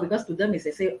difficult because to them is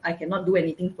they say I cannot do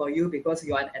anything for you because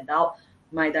you are an adult.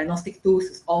 My diagnostic tools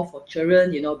is all for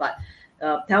children. But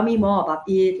tell me more about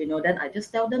it, then I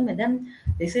just tell them, and then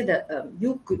they say that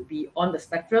you could be on the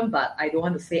spectrum, but I don't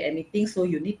want to say anything, so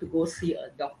you need to go see a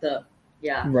doctor.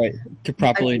 Yeah. Right. To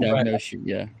properly diagnose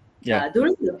you. Yeah.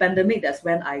 During the pandemic, that's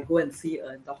when I go and see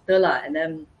a doctor lah, and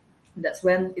then that's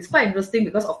when it's quite interesting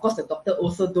because of course the doctor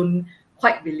also don't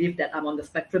quite believe that I'm on the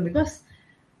spectrum because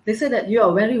they say that you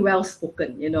are very well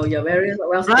spoken, you're very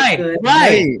well spoken.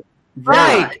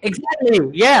 Right. Exactly.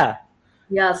 Yeah.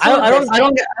 Yeah, so I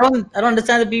don't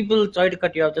understand the people. Sorry to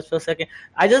cut you off just for a second.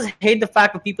 I just hate the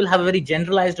fact that people have a very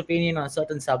generalized opinion on a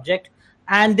certain subject,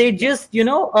 and they just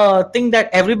think that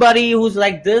everybody who's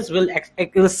like this will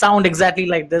sound exactly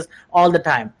like this all the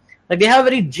time. Like they have a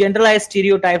very generalized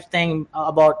stereotypes thing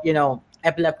about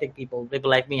epileptic people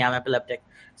like me. I'm epileptic.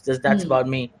 It's just that's about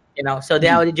me. So they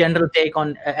have a general take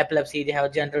on epilepsy. They have a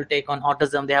general take on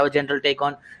autism. They have a general take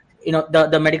on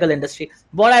the medical industry.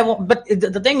 But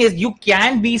the thing is, you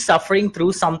can be suffering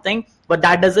through something, but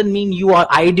that doesn't mean you are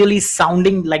ideally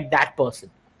sounding like that person.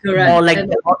 Correct. Or like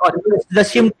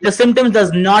the symptoms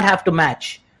does not have to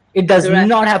match. It does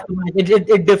not have to match.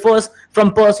 It differs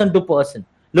from person to person.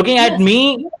 Looking at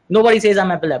me, nobody says I'm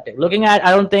epileptic. Looking at,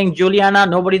 I don't think Juliana,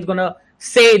 nobody's gonna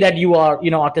say that you are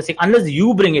autistic unless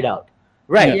you bring it out,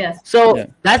 right? Yes. So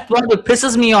that's what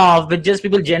pisses me off with just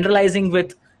people generalizing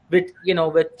with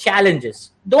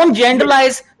challenges. Don't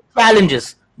generalize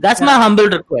challenges. That's my humble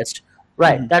request.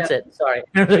 Right. That's it. Sorry.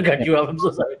 I cut you off. I'm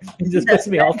so sorry. It just pissed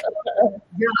me off.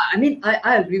 Yeah, I mean,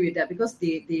 I agree with that because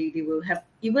they will have,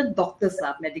 even doctors,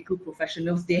 medical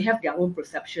professionals, they have their own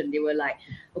perception. They were like,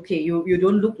 okay, you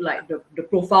don't look like the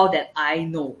profile that I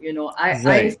know.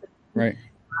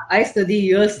 I study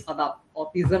years about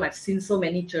autism. I've seen so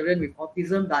many children with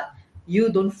autism, but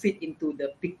you don't fit into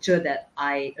the picture that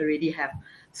I already have.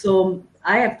 So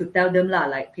I have to tell them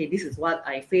like, okay, this is what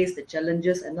I face, the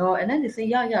challenges and all. And then they say,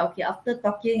 yeah, okay. After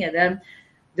talking, and then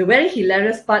the very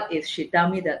hilarious part is she tell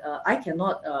me that I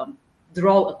cannot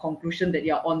draw a conclusion that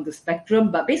you're on the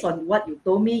spectrum, but based on what you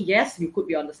told me, yes, you could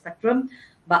be on the spectrum,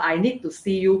 but I need to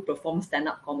see you perform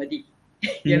stand-up comedy. I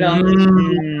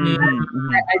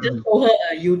just showed her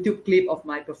a YouTube clip of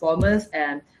my performance,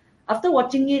 and after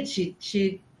watching it,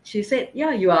 she said,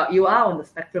 yeah, you are on the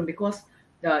spectrum because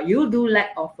you do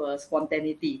lack of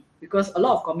spontaneity, because a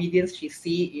lot of comedians she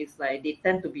see is like they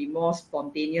tend to be more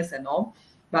spontaneous and all.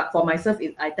 But for myself,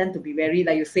 I tend to be very,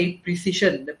 like you say,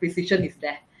 precision. The precision is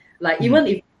there. Like even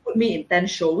if you put me in 10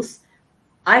 shows,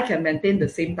 I can maintain the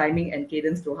same timing and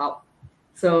cadence throughout.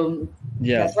 So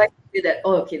that's why I say that.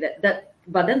 Oh, okay, that.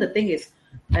 But then the thing is,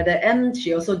 at the end,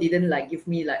 she also didn't like give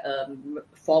me like a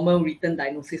formal written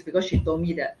diagnosis, because she told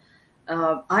me that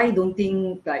I don't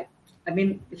think like, I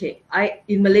mean, okay,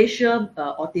 in Malaysia,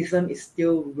 autism is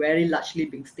still very largely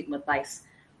being stigmatized,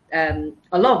 and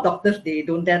a lot of doctors, they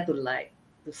don't dare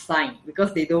to sign,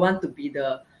 because they don't want to be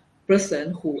the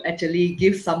person who actually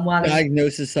gives someone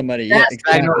diagnoses somebody. That's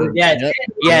exactly. Yes.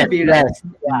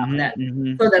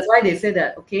 So that's why they say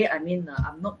that, okay, I mean,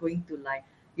 I'm not going to like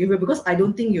give it, because I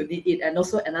don't think you need it. And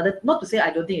also another, not to say I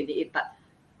don't think you need it, but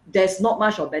there's not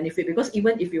much of benefit, because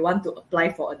even if you want to apply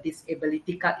for a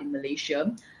disability card in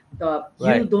Malaysia,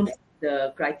 you don't fit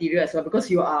the criteria as well, because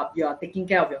you are taking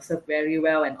care of yourself very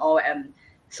well and all. And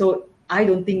so I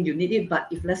don't think you need it. But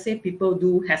if let's say people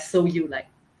do hassle you, like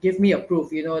give me a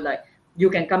proof, like you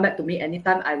can come back to me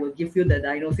anytime, I will give you the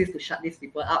diagnosis to shut these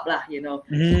people up lah, So I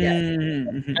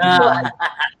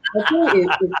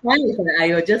think it's fine if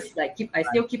I will just like I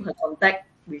still keep her contact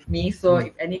with me. So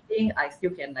if anything, I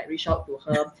still can like reach out to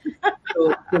her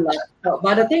to like help.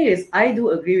 But the thing is, I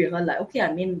do agree with her, like, okay,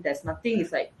 I mean, there's nothing,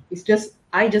 it's like, it's just,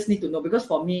 I just need to know, because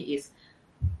for me is,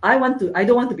 I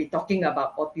don't want to be talking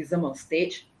about autism on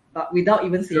stage, but without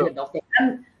even seeing the doctor.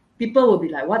 And people will be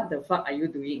like, what the fuck are you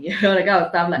doing? That kind of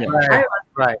stuff. Like, I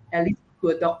want at least to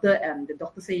a doctor, and the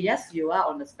doctor say, yes, you are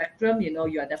on the spectrum, you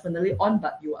are definitely on,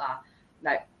 but you are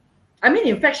like, I mean,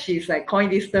 in fact, she's like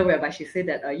coined this term whereby she said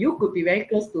that you could be very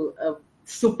close to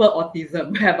super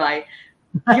autism, whereby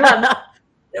you are not,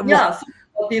 super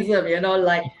autism,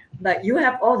 like you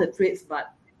have all the traits,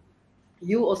 but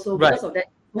you also, because of that,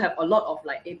 you have a lot of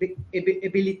like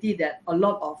ability that a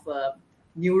lot of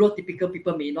neurotypical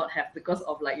people may not have, because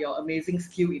of like your amazing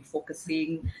skill in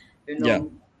focusing,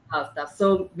 stuff.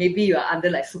 So maybe you are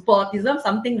under like super autism,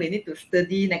 something we need to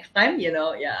study next time,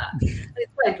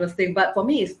 It's quite interesting. But for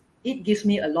me, it gives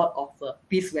me a lot of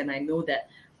peace when I know that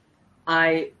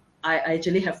I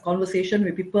actually have conversation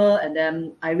with people, and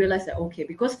then I realize that, okay,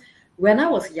 because when I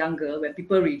was younger, when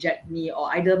people reject me, or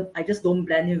either I just don't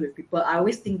blend in with people, I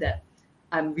always think that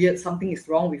I'm weird, something is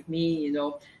wrong with me,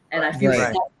 and I feel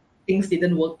sad, things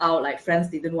didn't work out, like friends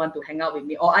didn't want to hang out with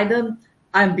me, or either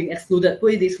I'm being excluded.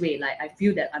 Put it this way, like I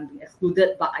feel that I'm being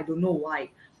excluded, but I don't know why.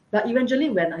 But eventually,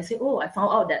 when I say, oh, I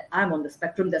found out that I'm on the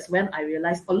spectrum, that's when I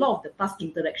realized a lot of the past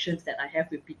interactions that I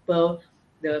have with people,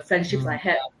 the friendships I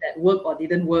had that work or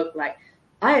didn't work, like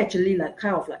I actually like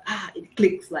kind of like, it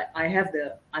clicks, like I have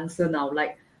the answer now,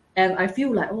 like, and I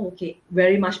feel like, oh, okay,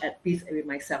 very much at peace with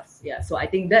myself. Yeah. So I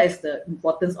think that is the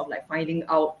importance of like finding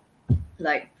out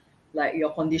like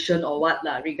your condition or what,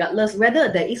 regardless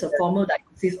whether there is a formal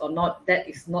diagnosis or not, that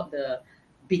is not the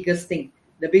biggest thing.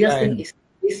 The biggest thing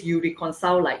is you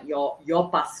reconcile like your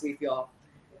past with your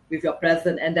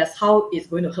present, and that's how it's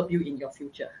going to help you in your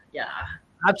future. Yeah,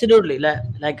 absolutely.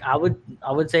 Like I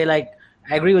would say, like,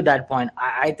 I agree with that point.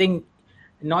 I think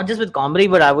not just with comedy,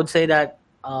 but I would say that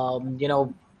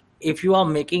if you are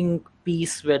making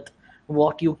peace with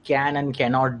what you can and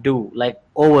cannot do, like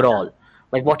overall,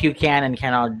 like what you can and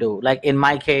cannot do. Like in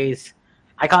my case,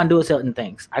 I can't do certain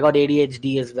things. I got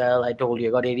ADHD as well. I told you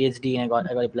I got ADHD and I got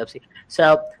epilepsy.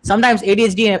 So sometimes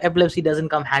ADHD and epilepsy doesn't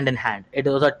come hand in hand.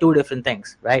 Those are two different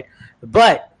things, right?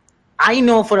 But I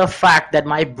know for a fact that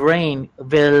my brain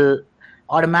will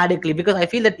automatically, because I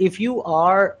feel that if you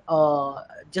are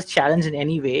just challenged in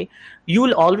any way, you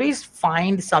will always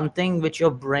find something which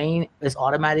your brain is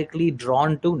automatically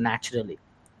drawn to naturally.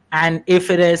 And if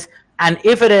it is,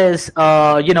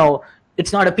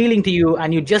 it's not appealing to you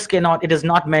and you just cannot, it is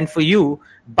not meant for you,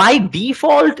 by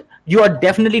default, you are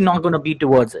definitely not going to be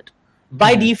towards it.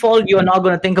 By default, you're not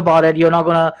going to think about it. You're not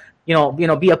going to,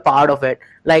 be a part of it.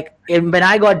 Like when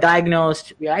I got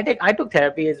diagnosed, I took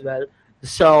therapy as well.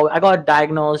 So I got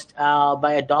diagnosed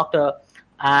by a doctor,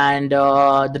 and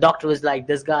the doctor was like,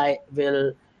 this guy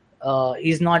will,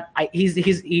 he's not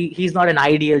an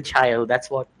ideal child. That's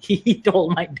what he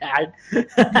told my dad.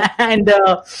 And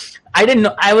I didn't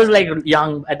know. I was like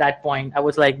young at that point. I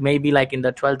was like maybe like in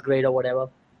the 12th grade or whatever.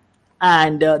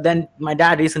 And then my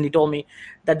dad recently told me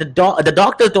that the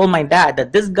doctor told my dad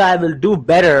that this guy will do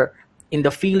better in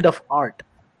the field of art,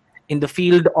 in the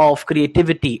field of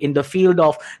creativity, in the field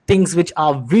of things which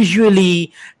are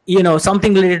visually,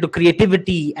 something related to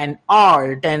creativity and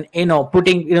art, and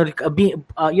putting,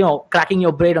 cracking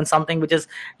your brain on something which is,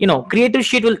 creative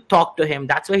shit will talk to him.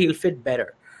 That's where he'll fit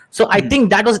better. So I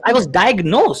think I was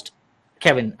diagnosed,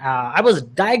 Kevin. I was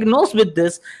diagnosed with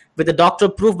this, with the doctor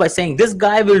proof by saying this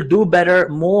guy will do better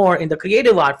more in the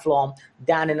creative art form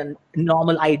than in a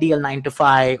normal ideal 9 to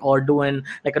 5 or doing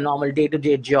like a normal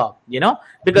day-to-day job,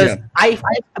 because I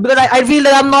feel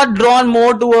that I'm not drawn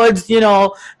more towards,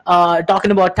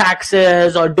 talking about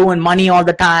taxes or doing money all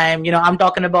the time. I'm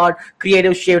talking about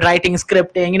creative shit, writing,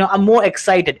 scripting. I'm more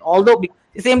excited. Although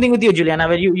same thing with you, Juliana,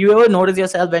 where you ever notice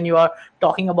yourself when you are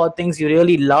talking about things you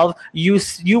really love, you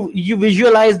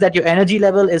visualize that your energy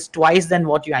level is twice than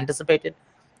what you anticipated.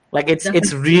 Like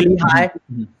it's really high,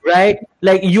 right?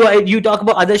 Like you talk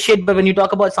about other shit, but when you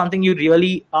talk about something you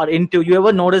really are into, you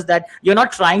ever notice that you're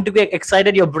not trying to get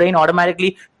excited, your brain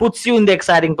automatically puts you in the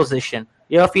exciting position.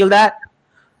 You ever feel that?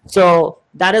 So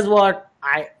that is what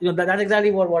that's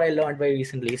exactly what I learned very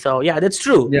recently. So yeah, that's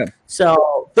true. Yeah.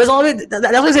 So there's always, that's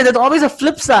what I say, there's always a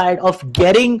flip side of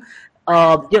getting,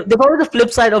 there's always a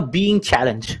flip side of being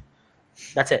challenged.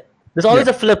 That's it. There's always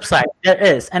a flip side. There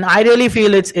is, and I really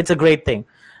feel it's a great thing.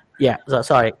 Yeah. So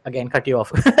sorry again, cut you off.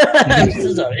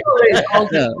 Sorry.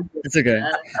 No, it's okay.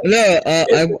 No,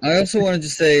 I also wanted to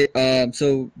say,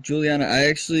 so Juliana, I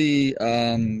actually,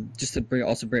 just to bring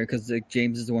because like,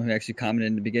 James is the one who actually commented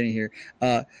in the beginning here.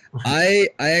 I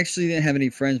actually didn't have any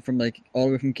friends from like all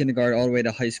the way from kindergarten all the way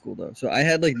to high school though. So I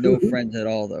had like no friends at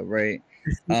all though, right?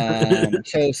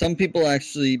 So some people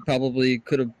actually probably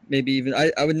could have maybe even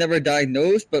I would never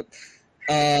diagnose, but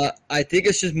I think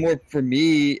it's just more for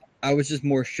me. I was just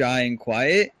more shy and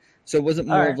quiet. So it wasn't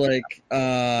more of like,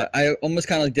 I almost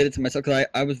kind of like did it to myself because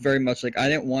I was very much like, I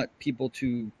didn't want people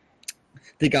to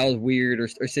think I was weird or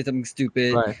say something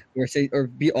stupid or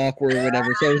be awkward or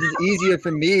whatever. So it was just easier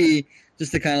for me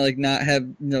just to kind of like not have,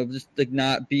 just like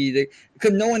not be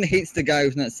because no one hates the guy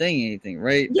who's not saying anything,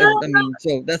 right? Yeah. I mean,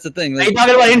 so that's the thing. Like, Are you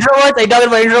talking about introverts? Are you talking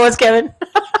about introverts, Kevin?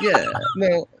 Yeah.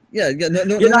 Well, yeah.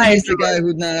 No one hates the guy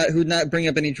who'd not bring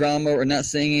up any drama or not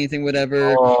saying anything,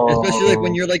 whatever. Especially like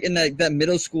when you're like in that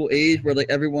middle school age where like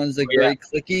everyone's like very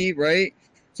cliquey, right?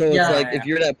 So it's like if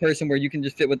you're that person where you can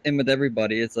just fit in with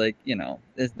everybody, it's like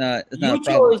it's not a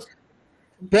problem.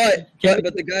 But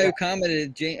the guy who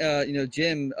commented,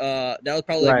 Jim, that was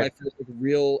probably like my first like,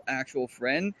 real actual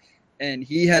friend, and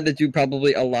he had to do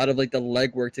probably a lot of like the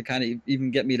legwork to kind of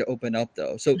even get me to open up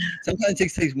though. So sometimes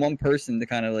it takes one person to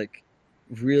kind of like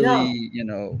really, it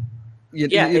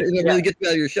really gets you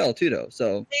out of your shell too though.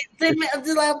 So like me,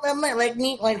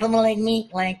 like someone like me,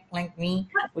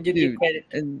 would you give credit?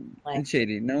 And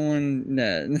Shady, no one.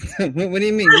 Nah. What do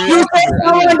you mean? You said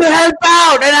someone to help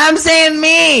out, and I'm saying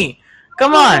me.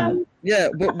 Come on. Yeah,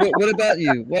 but what about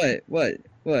you? What?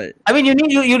 I mean,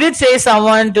 you did say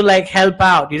someone to like help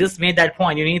out. You just made that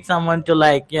point. You need someone to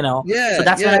like, Yeah. So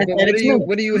that's what I said.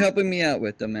 What are you helping me out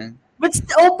with, though, man? But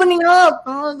opening up,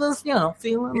 just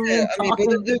feeling. Yeah, I mean,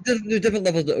 but there's different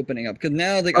levels of opening up because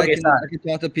now like I can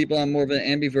talk to people. I'm more of an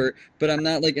ambivert, but I'm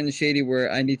not like in the Shady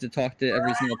where I need to talk to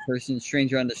every single person,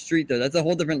 stranger on the street. Though that's a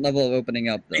whole different level of opening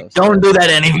up, though. Don't do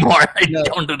that anymore.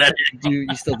 Don't do that. You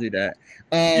still do that.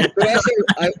 But also,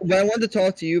 what I wanted to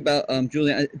talk to you about,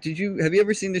 Julian. Have you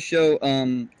ever seen the show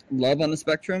Love on the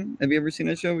Spectrum? Have you ever seen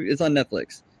that show? It's on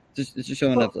Netflix. It's a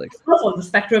show on Netflix. Love on the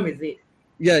Spectrum, is it?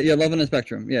 Yeah, Love on the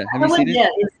Spectrum. Yeah, have you seen it? Yeah,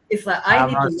 it's like I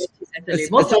need to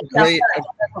watch it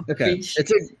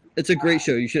actually. It's a great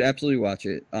show. You should absolutely watch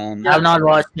it. I've not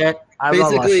watched it.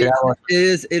 Basically, it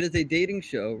is a dating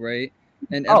show, right?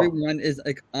 And everyone is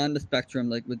like on the spectrum,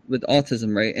 like with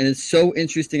autism, right? And it's so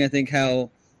interesting. I think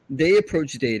how they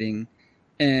approach dating,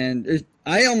 and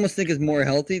I almost think it's more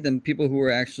healthy than people who are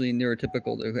actually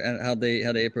neurotypical. How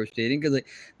they approach dating because like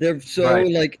they're so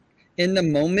like in the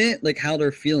moment, like how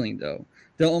they're feeling though.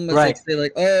 They'll almost like say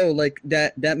like, oh, like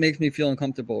that makes me feel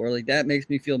uncomfortable or like that makes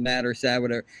me feel mad or sad,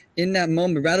 whatever. In that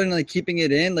moment, rather than like keeping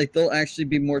it in, like they'll actually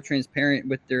be more transparent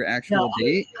with their actual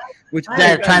date, which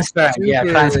transparent.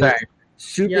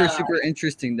 Super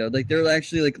interesting though. Like they're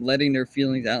actually like letting their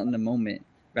feelings out in the moment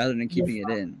rather than keeping it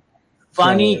in.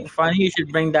 Funny you should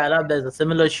bring that up. There's a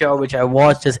similar show which I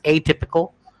watched is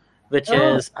Atypical, which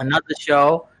is another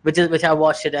show which I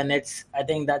watched it, and I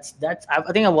think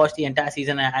I watched the entire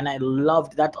season and I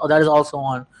loved that. That is also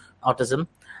on autism.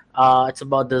 It's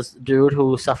about this dude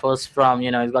who suffers from,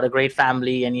 he's got a great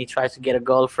family and he tries to get a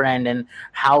girlfriend and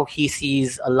how he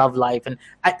sees a love life. And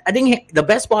I think the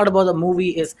best part about the movie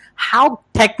is how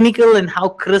technical and how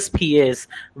crisp he is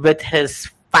with his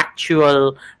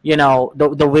factual,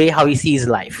 the way how he sees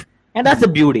life. And that's the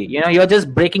beauty. You're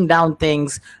just breaking down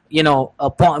things,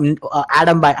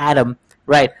 atom by atom.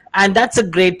 Right, and that's a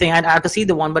great thing. I have to see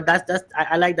the one, but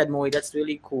I like that movie. That's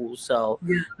really cool. So,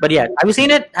 but yeah, have you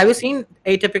seen it? Have you seen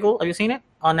Atypical? Have you seen it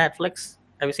on Netflix?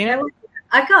 Have you seen it?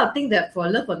 I kind of think that for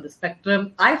Love on the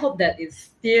Spectrum, I hope that it's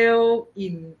still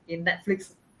in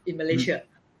Netflix in Malaysia.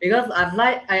 Because I'm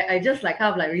like, I just like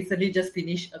kind of like recently just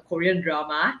finished a Korean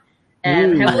drama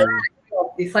and haven't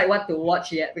decide what to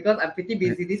watch yet because I'm pretty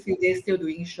busy these few days still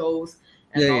doing shows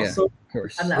and also of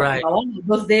course. I'm like, I want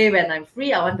those days when I'm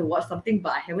free, I want to watch something,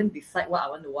 but I haven't decided what I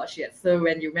want to watch yet. So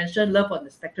when you mentioned Love on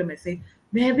the Spectrum, I say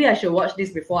maybe I should watch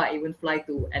this before I even fly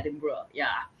to Edinburgh. Yeah.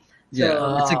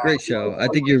 Yeah, it's a great show. I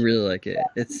think you really like it.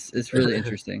 It's really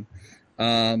interesting.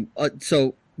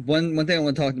 So one thing I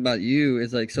want to talk about you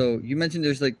is like, so you mentioned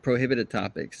there's like prohibited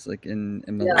topics like in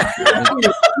Malaysia.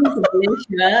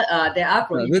 There are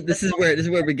prohibited. This is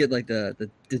where we get like the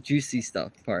juicy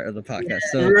stuff part of the podcast.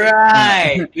 So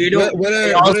right, what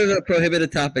are the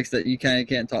prohibited topics that you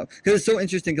can't talk? Because it's so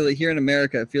interesting. Because like, here in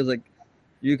America, it feels like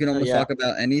you can almost talk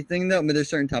about anything though. But there's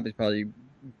certain topics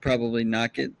probably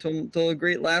not get to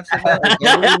great laughs about.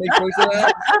 Like, make jokes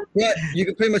about. But you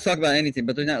can pretty much talk about anything,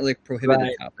 but they're not like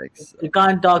prohibited topics. You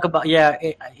can't talk about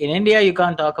in India. You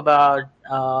can't talk about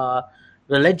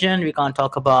religion. We can't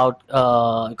talk about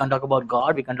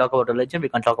God. We can talk about religion. We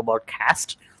can talk about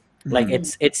caste. Like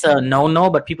it's a no,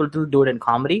 but people do it in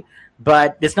comedy.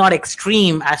 But it's not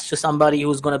extreme as to somebody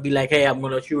who's gonna be like, "Hey, I'm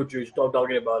gonna shoot you. Stop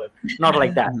talking about it." Not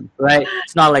like that, right?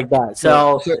 It's not like that.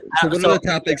 So what are the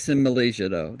topics in Malaysia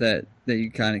though that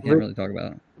you kind of can't really talk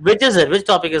about? Which is it? Which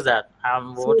topic is that?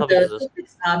 What topic is this?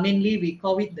 Topics are mainly we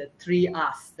call it the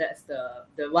 3Rs. That's the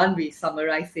one we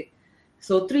summarize it.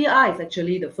 So 3R is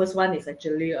actually the first one is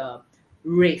actually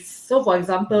race. So for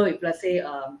example, if let's say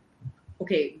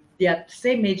the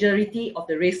same majority of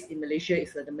the race in Malaysia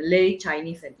is the Malay,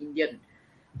 Chinese, and Indian.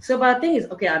 So, but the thing is,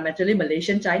 I'm actually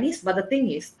Malaysian Chinese, but the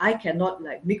thing is, I cannot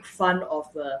like make fun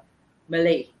of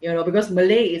Malay, because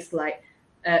Malay is like,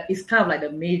 it's kind of like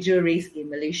the major race in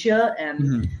Malaysia,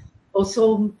 and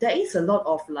also there is a lot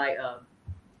of like,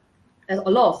 a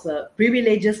lot of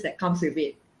privileges that comes with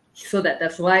it. So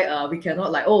that's why we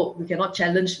cannot we cannot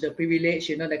challenge the privilege,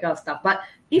 that kind of stuff. But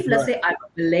if let's say I'm a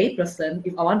Malay person,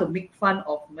 if I want to make fun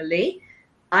of Malay,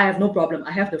 I have no problem.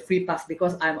 I have the free pass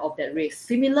because I'm of that race.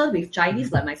 Similar with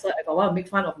Chinese, like myself, if I want to make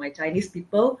fun of my Chinese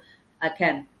people, I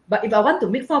can. But if I want to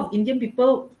make fun of Indian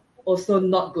people, also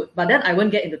not good. But then I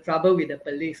won't get into trouble with the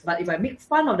police. But if I make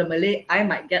fun of the Malay, I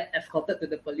might get escorted to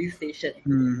the police station.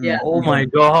 Yeah. Oh my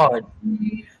God.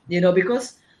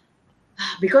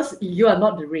 Because you are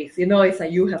not the race, it's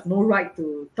like you have no right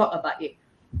to talk about it.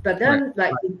 But then,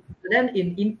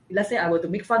 in let's say I were to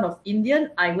make fun of Indian,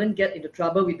 I won't get into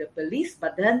trouble with the police.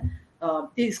 But then,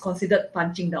 this is considered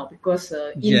punching down because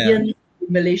Indian in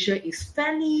Malaysia is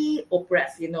fairly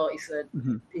oppressed.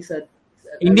 It's a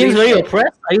Indians very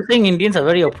oppressed. Are you saying Indians are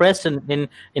very oppressed in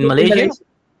Malaysia?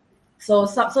 So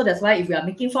that's why if we are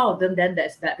making fun of them, then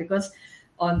that's bad because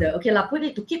on the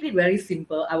to keep it very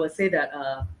simple, I would say that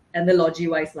analogy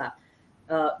wise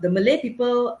the Malay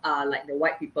people are like the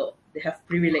white people. They have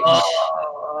privilege.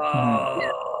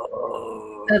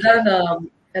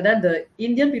 And then the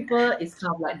Indian people is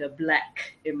kind of like the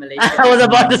black in Malaysia. I was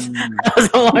about to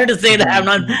say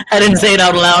that. I didn't say it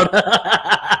out loud.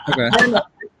 And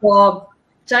for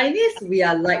Chinese, we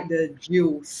are like the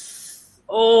Jews.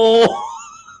 Oh.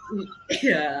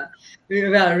 Yeah. We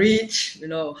are rich,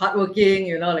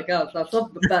 hardworking, that kind of stuff.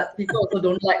 So, but people also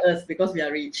don't like us because we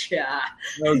are rich. Yeah.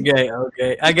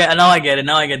 Okay. I get it. Now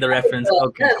I get the reference.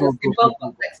 Okay. That's a simple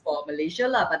context for Malaysia,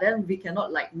 but then we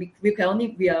cannot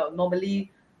we are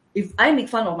normally. If I make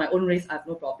fun of my own race, I have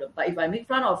no problem. But if I make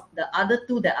fun of the other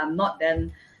two that I'm not,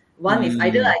 then one is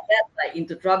either I get like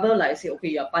into trouble, like I say, okay,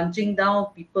 you're punching down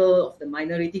people of the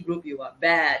minority group, you are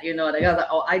bad,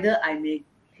 or either I may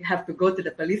have to go to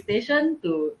the police station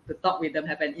to talk with them,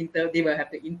 have an interview. They will have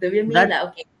to interview me.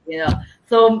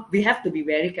 So we have to be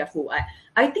very careful.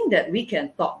 I think that we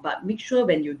can talk, but make sure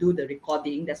when you do the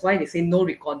recording. That's why they say no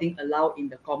recording allowed in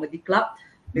the comedy club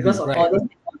because of all those.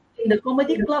 In the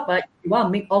comedy club, you want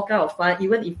to make all kind of fun.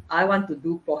 Even if I want to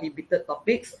do prohibited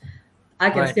topics,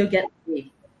 I can still get away.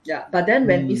 Yeah, but then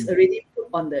when it's already put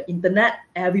on the internet,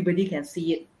 everybody can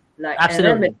see it.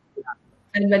 Absolutely.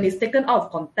 And when it's taken out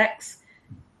of context,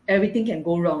 everything can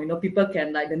go wrong. People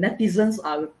can the netizens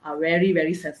are very,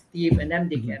 very sensitive, and then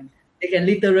they can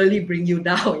literally bring you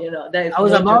down. I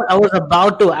was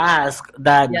about to ask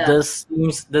that.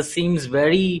 This seems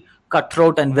very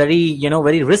cutthroat and very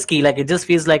very risky. Like it just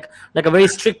feels like a very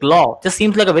strict law. Just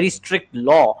seems like a very strict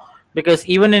law because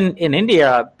even in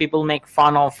India, people make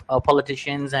fun of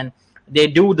politicians and they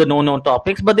do the no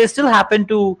topics, but they still happen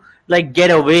to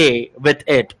get away with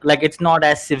it. Like it's not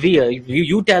as severe.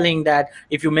 You telling that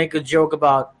if you make a joke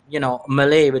about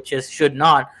Malay, which should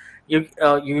not,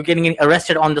 you getting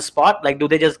arrested on the spot? Like, do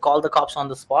they just call the cops on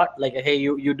the spot? Like, hey,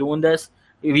 you doing this?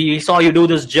 We saw you do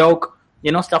this joke,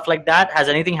 stuff like that. Has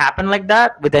anything happened like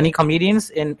that with any comedians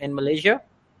in Malaysia?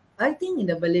 I think in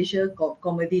the Malaysia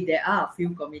comedy, there are a few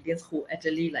comedians who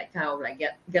actually like kind of like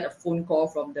get a phone call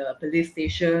from the police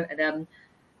station and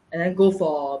then go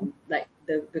for like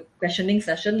the questioning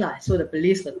session lah. So the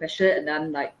police will question, and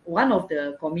then like one of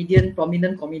the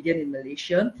prominent comedian in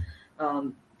Malaysia,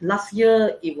 last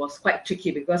year it was quite tricky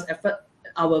because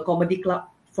our comedy club,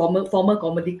 former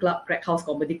comedy club, Crack House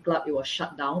Comedy Club, it was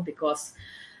shut down because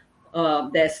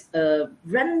there's a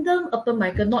random open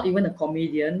micer, not even a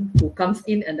comedian, who comes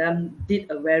in and then did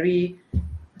a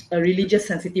religious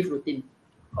sensitive routine.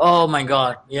 Oh my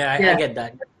God! Yeah, I get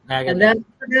that. Then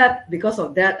after that, because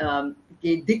of that,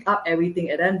 they dig up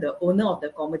everything, and then the owner of the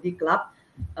comedy club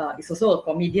is also a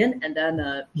comedian, and then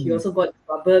he also got in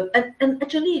trouble. And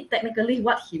actually, technically,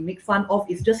 what he make fun of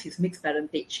is just his mixed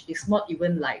parentage. It's not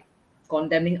even like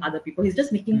condemning other people. He's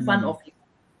just making fun of his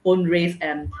own race,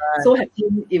 and so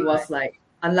happened it was like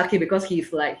unlucky because he's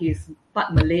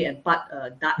part Malay and part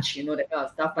Dutch, that kind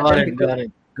of stuff. But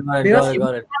then because he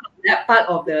was that part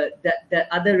of that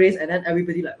other race, and then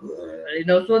everybody like,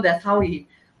 so that's how he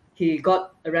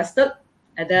got arrested,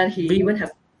 and then he even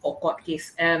has a court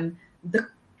case, and the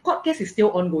court case is still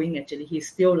ongoing. Actually, he's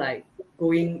still like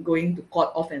going to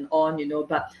court off and on,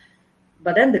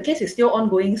 but then the case is still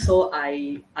ongoing, so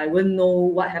I won't know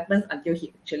what happens until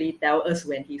he actually tell us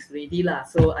when he's ready lah.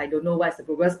 So I don't know what's the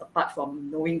progress apart from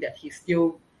knowing that he's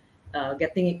still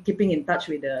keeping in touch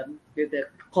with the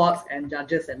courts and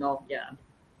judges and all. Yeah.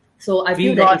 So I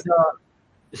feel that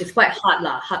it's quite hard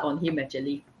on him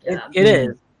actually. Yeah. It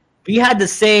is. We had the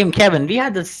same, Kevin. We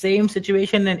had the same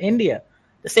situation in India.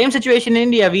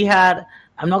 We had.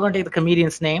 I'm not going to take the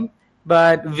comedian's name,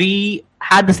 but we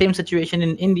had the same situation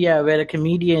in India where a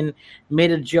comedian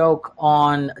made a joke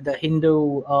on the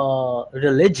Hindu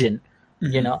religion,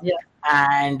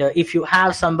 and if you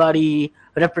have somebody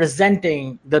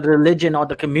representing the religion or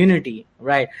the community,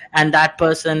 right, and that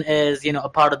person is, a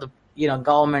part of the,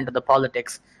 government or the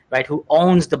politics, right, who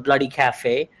owns the bloody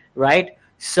cafe, right?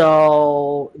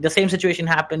 So the same situation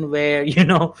happened where, he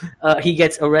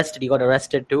got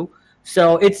arrested too.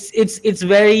 So it's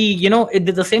very,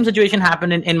 the same situation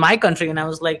happened in my country, and I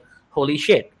was like, holy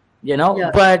shit,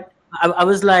 but I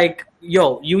was like,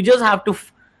 yo, you just have to,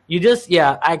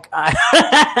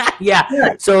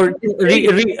 So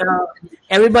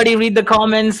everybody read the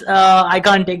comments. I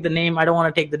can't take the name. I don't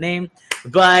want to take the name,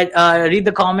 but read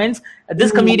the comments.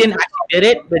 This comedian actually did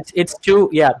it. It's true.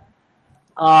 Yeah.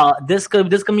 This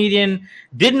comedian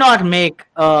did not make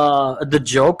the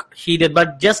joke. He did,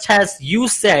 but just as you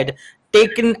said,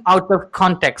 taken out of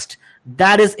context,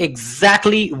 that is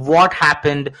exactly what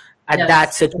happened at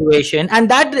that situation. And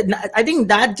that, I think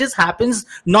that just happens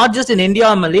not just in India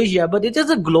or Malaysia, but it is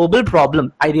a global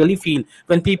problem, I really feel,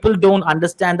 when people don't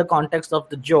understand the context of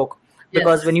the joke.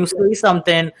 Because when you say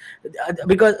something,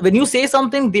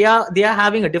 they are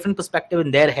having a different perspective in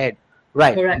their head.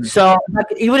 Right. Correct. So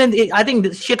even I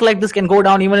think shit like this can go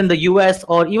down even in the US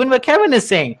or even where Kevin is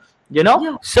saying,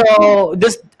 So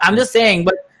I'm just saying,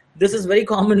 but this is very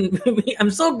common.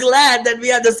 I'm so glad that we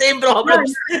have the same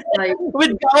problems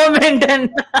with government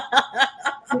and.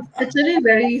 It's actually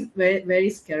very, very, very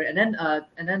scary. And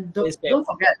then don't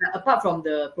forget that apart from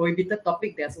the prohibited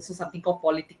topic, there's also something called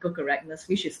political correctness,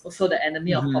 which is also the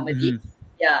enemy of comedy.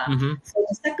 Yeah. So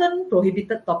the second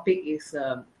prohibited topic is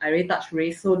I already touched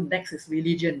race. So next is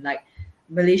religion. Like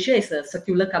Malaysia is a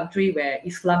secular country where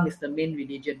Islam is the main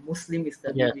religion, Muslim is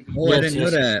the main religion. Oh, I didn't know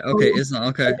that. Okay, Islam.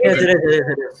 Okay.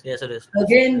 Yes, it is.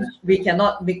 Again, we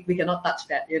cannot touch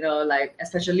that. Like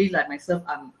especially like myself,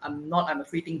 I'm a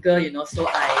free thinker. So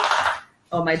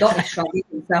my dog is shouting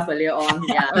himself earlier on.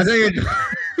 Yeah.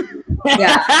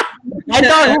 Yeah. I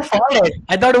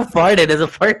thought who farted as a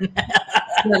fart.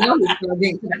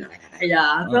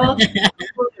 Yeah.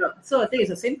 So I think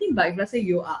it's the same thing. But if let's say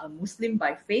you are a Muslim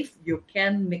by faith, you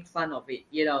can make fun of it,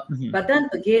 But then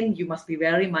again, you must be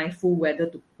very mindful whether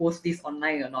to post this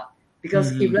online or not.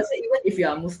 Because if let's say even if you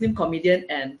are a Muslim comedian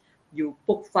and you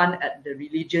poke fun at the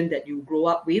religion that you grow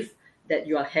up with, that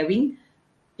you are having,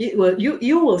 you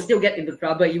will still get into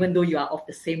trouble even though you are of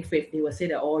the same faith. They will say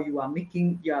that you are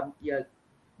making you're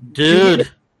dude,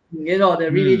 the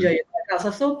religion.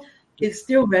 So it's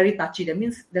still very touchy. That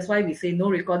means that's why we say no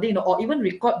recording, or even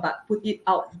record but put it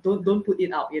out. Don't put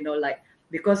it out,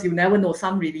 because you never know,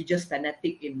 some religious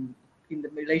fanatic in the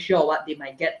Malaysia or what, they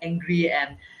might get angry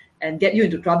and get you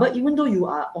into trouble, even though you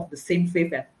are of the same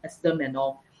faith as them and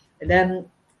all. And then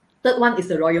Third one is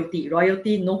the royalty.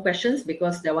 Royalty, no questions,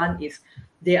 because that one is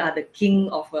they are the king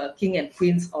and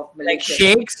queens of Like Malaysia.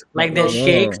 sheikhs, like there's Whoa.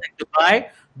 sheikhs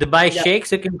like Dubai Yeah.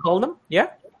 sheikhs, you can call them. Yeah.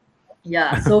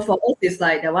 Yeah. So for us, it's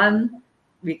like the one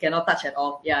we cannot touch at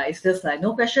all. Yeah, it's just like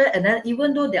no question. And then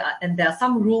even though there are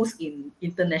some rules in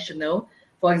international,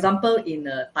 for example, in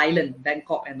Thailand,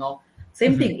 Bangkok, and all,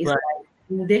 same thing. It's Right. like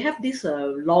they have this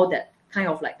law that kind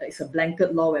of like it's a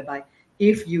blanket law whereby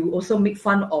if you also make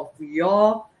fun of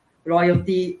your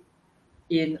royalty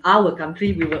in our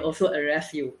country, we will also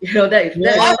arrest you. You know that is Whoa.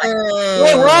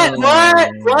 Wait, what?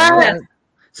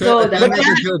 So, So if the- I make a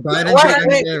Joe Biden What? joke, I'm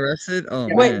Wait. gonna get arrested? Oh,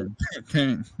 Wait. man.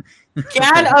 Dang.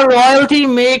 Can a royalty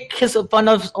make his fun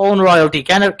of his own royalty?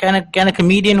 Can a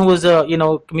comedian who is a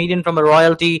comedian from a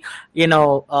royalty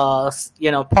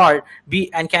part be,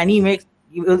 and can he make,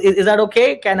 is that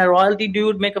okay? Can a royalty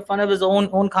dude make a fun of his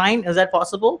own kind? Is that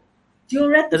possible?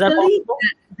 theoretically Is that possible?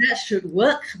 that should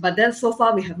work, but then so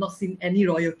far we have not seen any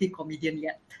royalty comedian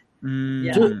yet.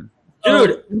 Yeah.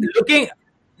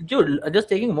 Dude, just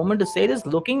taking a moment to say this,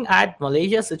 looking at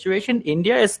Malaysia's situation,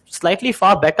 India is slightly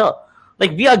far better.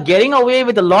 Like, we are getting away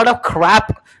with a lot of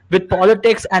crap with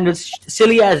politics and with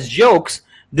silly ass jokes.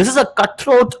 This is a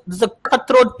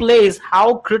cutthroat place.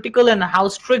 How critical and how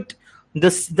strict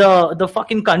the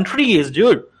fucking country is,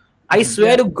 dude. I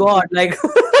swear to God, like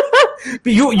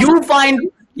you find,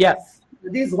 yeah.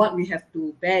 This is what we have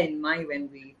to bear in mind when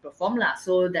we perform lah.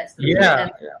 So that's the Yeah,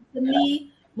 and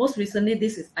most recently,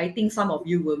 this is, I think some of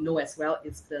you will know as well,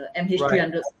 it's the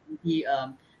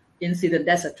MH370 incident.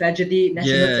 That's a tragedy,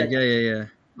 national tragedy,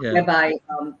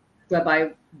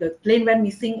 whereby the plane went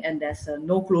missing and there's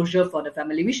no closure for the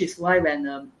family, which is why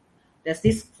when there's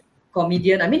this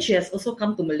comedian, I mean, she has also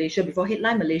come to Malaysia before,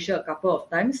 headline Malaysia a couple of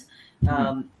times,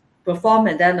 perform,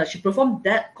 and then she performed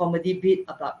that comedy bit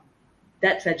about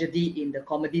that tragedy in the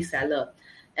Comedy Cellar.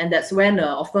 And that's when,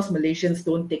 of course, Malaysians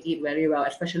don't take it very well,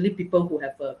 especially people who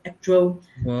have an actual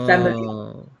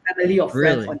family of friends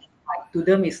Really? on the side. To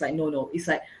them, it's like, no. It's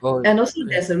like, Oh, and also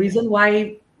there's a reason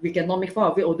why we cannot make fun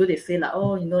of it, although they say like,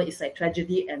 oh, it's like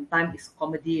tragedy and time is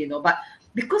comedy, but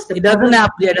because the it doesn't problem-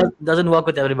 happen. It doesn't work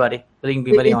with everybody. Being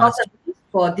very honest.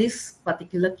 For this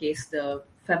particular case, the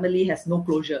family has no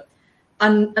closure.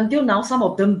 Until now, some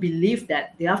of them believe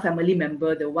that their family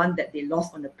member, the one that they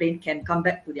lost on the plane, can come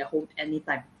back to their home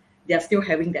anytime. They are still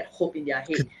having that hope in their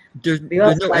head. There's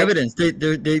Because, no like- evidence. They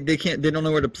can't. They don't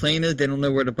know where the plane is. They don't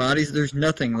know where the bodies. There's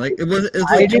nothing. Like it was. It's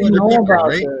I like didn't 200 know people, about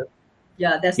right? it.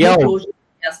 Yeah, there's Yo. no closure.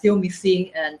 They are still missing,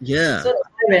 and Yeah. so that's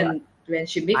why when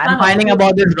she made I'm fun finding of it,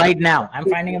 about this right now. I'm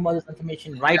finding about this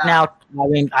information right now. I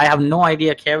mean, I have no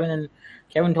idea. Kevin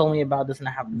told me about this, and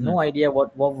I have no idea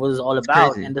what was all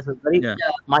about. crazy. And this is very Yeah.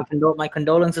 my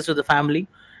condolences to the family.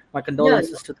 My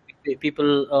condolences to the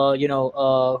people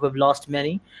who have lost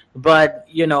many. But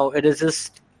it's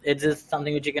just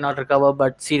something which you cannot recover.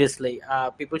 But seriously,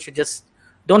 people should just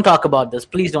don't talk about this.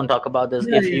 Please don't talk about this.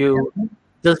 If you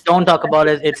just don't talk about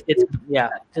it, it's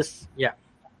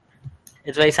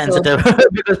very sensitive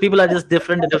because people are just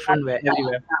different everywhere.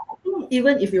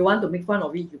 even if you want to make fun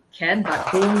of it, you can, but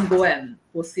don't go and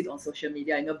post it on social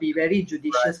media. Be very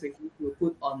judicious with what you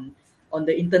put on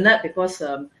the internet, because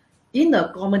in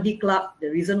a comedy club, the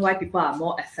reason why people are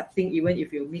more accepting, even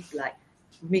if you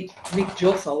make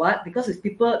jokes or what, because there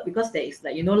is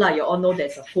like, you all know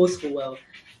there's a host who will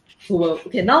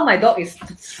okay, now my dog is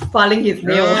filing his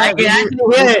nail. Okay,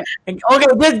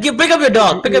 pick up your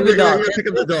dog. Pick up your dog. Pick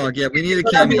up the dog. Yeah, we need a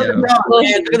Pick up your cameo. dog.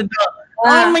 Yeah, pick up the dog.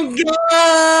 Oh my god!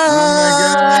 Oh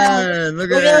my god!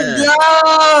 Look at the that.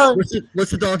 dog.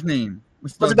 What's the dog's name?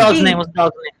 What's the dog's name? What's the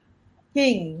dog's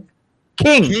name?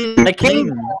 King. Like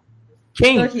King.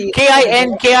 King. Okay. King or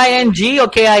King? K-I-N-G.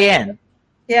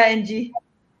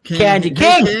 King.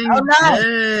 King. Oh, nice.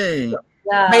 Hey.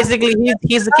 Yeah. Basically,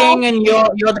 he's the king and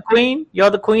you're the queen.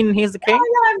 You're the queen and he's the king.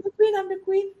 Yeah, I'm the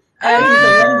queen. Yeah,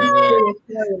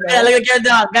 look at Karen's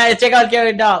dog, guys. Check out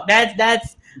Karen's dog. That's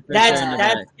Karen's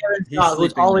He's dog,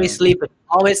 who's sleeping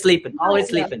always now.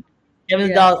 sleeping.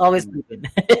 Karen's dog always sleeping.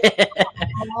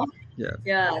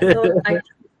 Yeah. So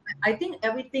I think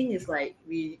everything is like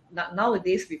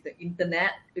nowadays with the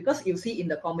internet, because you see in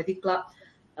the comedy club,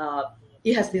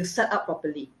 it has been set up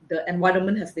properly. The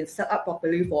environment has been set up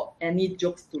properly for any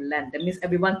jokes to land. That means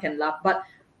everyone can laugh. But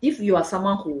if you are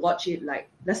someone who watch it, like,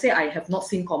 let's say I have not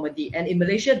seen comedy, and in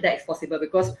Malaysia that is possible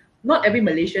because not every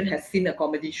Malaysian has seen a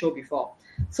comedy show before.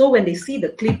 So when they see the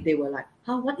clip, they were like,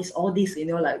 what is all this?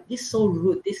 Like, this is so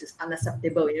rude, this is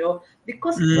unacceptable,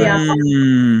 because they are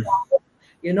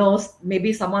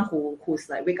maybe someone who's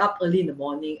like wake up early in the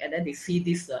morning and then they see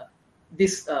this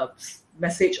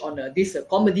message on this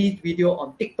comedy video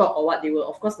on TikTok or what, they will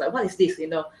of course like, what is this,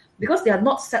 because they are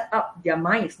not set up, their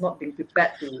mind is not being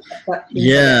prepared to accept things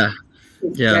Yeah.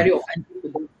 it's Yeah. very offensive to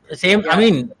them. Same. Yeah. I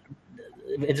mean,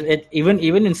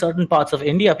 even in certain parts of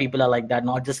India, people are like that.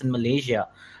 Not just in Malaysia.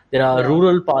 There are Yeah.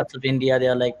 rural parts of India.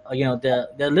 There are like there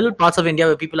are little parts of India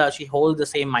where people actually hold the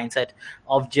same mindset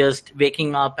of just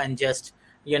waking up and just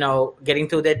getting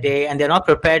through their day, and they're not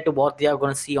prepared to what they are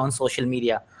going to see on social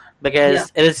media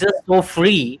because it is just so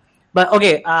free. But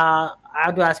okay, I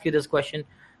have to ask you this question.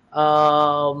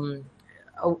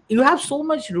 You have so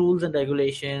much rules and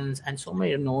regulations and so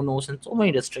many no-nos and so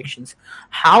many restrictions.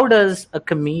 How does a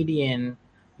comedian,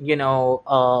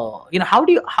 how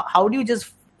do you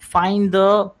just find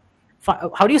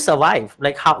how do you survive?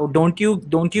 Like, how don't you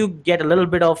get a little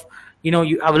bit of,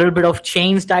 you have a little bit of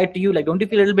chains tied to you? Like, don't you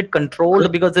feel a little bit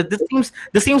controlled? Because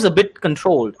this seems a bit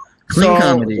controlled. Clean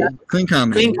comedy. Clean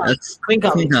comedy. That's Clean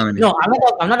comedy. clean comedy. No, I'm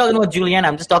not talking about Juliana.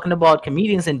 I'm just talking about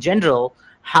comedians in general.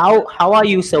 How are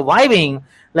you surviving?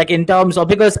 Like, in terms of,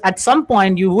 because at some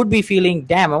point you would be feeling,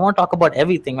 damn, I want to talk about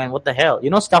everything, man. What the hell,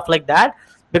 stuff like that.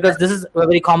 Because this is a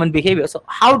very common behavior. So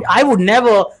I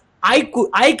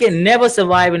can never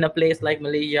survive in a place like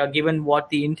Malaysia, given what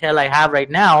the intel I have right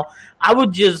now. I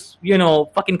would just,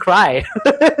 fucking cry.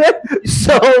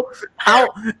 So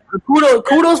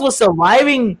kudos for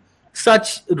surviving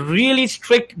such really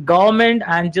strict government,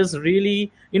 and just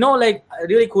really,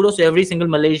 really kudos to every single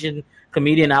Malaysian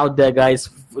comedian out there, guys.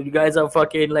 You guys are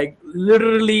fucking like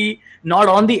literally not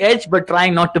on the edge, but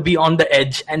trying not to be on the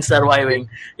edge and surviving,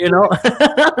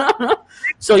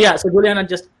 So Juliana,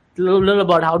 just a little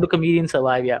about how do comedians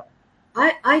survive.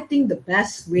 I think the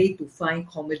best way to find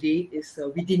comedy is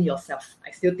within yourself.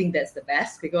 I still think that's the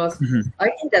best, because I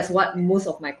think that's what most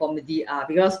of my comedy are.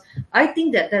 Because I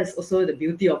think that's also the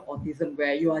beauty of autism,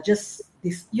 where you are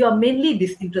you are mainly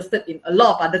disinterested in a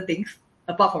lot of other things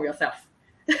apart from yourself.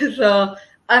 So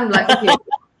I'm like, okay,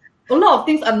 a lot of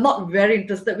things I'm not very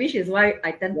interested, which is why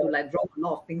I tend to like drop a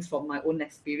lot of things from my own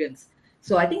experience.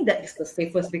 So I think that is the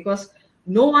safest, because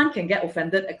no one can get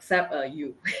offended except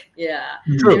you. Yeah.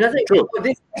 True, If let's say, true. oh,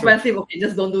 this is expensive, okay,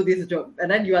 just don't do this joke. And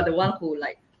then you are the one who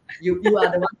like, you are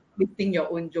the one lifting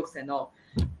your own jokes and all.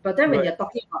 But then when you're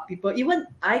talking about people, even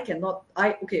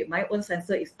my own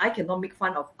censor is I cannot make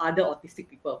fun of other autistic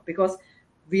people, because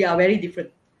we are very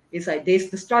different. It's like the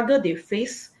struggle they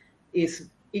face is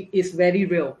very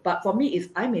real. But for me,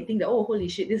 I may think that, oh, holy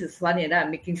shit, this is funny, and then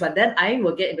I'm making fun. Then I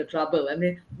will get into trouble. I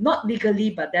mean, not legally,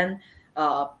 but then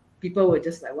people were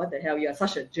just like, what the hell, you're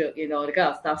such a jerk, the kind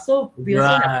of stuff. So we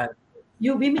also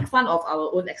we make fun of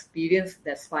our own experience,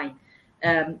 that's fine.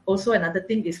 Also another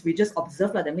thing is we just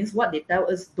observe, that means what they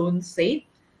tell us, don't say.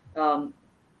 I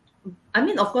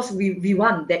mean, of course, we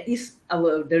want, that is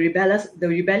the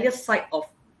rebellious side of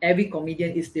every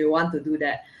comedian, is they want to do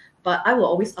that. But I will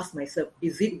always ask myself,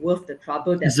 is it worth the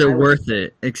trouble? Is it worth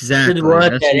it? Exactly. Is it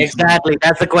worth it? Exactly.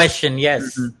 That's the question.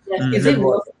 Yes. Yes. Is it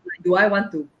worth it? Do I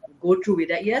want to go through with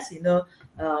that? Yes.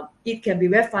 It can be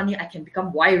very funny. I can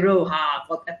become viral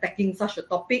for attacking such a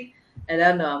topic. And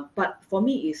then, but for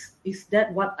me, is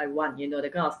that what I want? The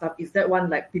kind of stuff. Is that one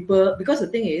like people? Because the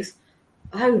thing is,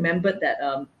 I remembered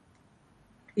that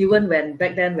even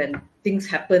back then when things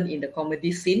happen in the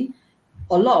comedy scene,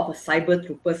 a lot of cyber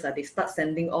troopers, they start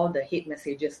sending all the hate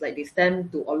messages. Like, they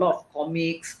send to a lot of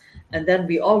comics, and then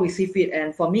we all receive it.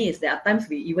 And for me, there are times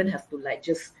we even have to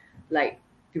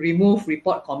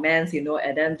report comments, and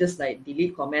then just like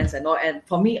delete comments and all. And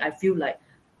for me, I feel like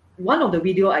one of the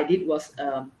video I did was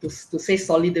to say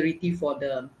solidarity for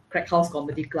the Crack House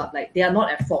Comedy Club. Like, they are not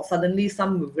at fault. Suddenly,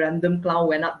 some random clown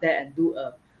went up there and do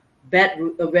a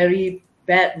very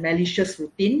bad, malicious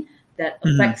routine that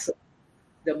affects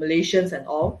the Malaysians and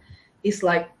all. It's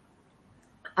like,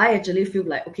 I actually feel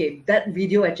like, okay, that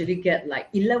video actually get like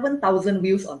 11,000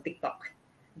 views on TikTok,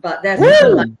 but there's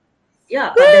also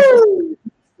but there's also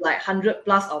like 100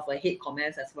 plus of hate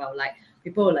comments as well. Like,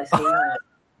 people were like saying,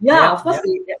 of course.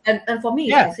 And for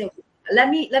me, I say, okay, let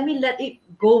me let it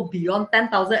go beyond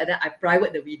 10,000, and then I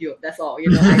private the video. That's all.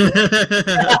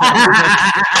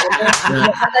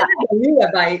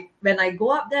 When I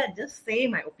go up there, just say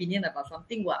my opinion about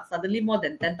something, suddenly more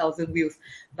than 10,000 views.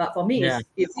 But for me,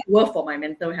 it's worth for my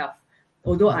mental health.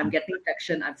 Although I'm getting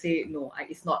traction, I'd say no,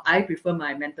 it's not. I prefer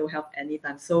my mental health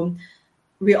anytime. So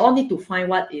we all need to find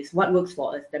what works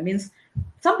for us. That means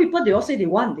some people, they all say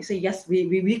they say, yes,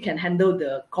 we can handle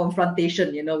the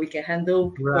confrontation. We can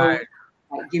handle people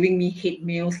giving me hate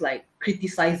mails, like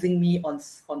criticizing me on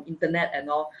internet and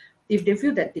all. If they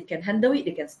feel that they can handle it,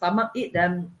 they can stomach it,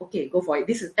 then okay, go for it.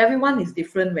 Everyone is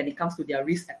different when it comes to their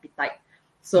risk appetite.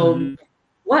 So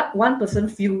what one person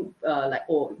feel like,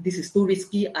 oh, this is too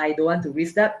risky, I don't want to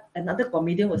risk that. Another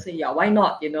comedian will say, yeah, why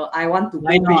not? I want to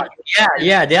Why go not? big.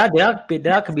 Yeah. There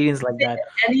are comedians like that.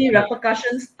 Any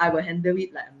repercussions, I will handle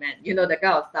it like a man. That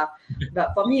kind of stuff.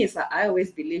 But for me, it's like I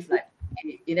always believe like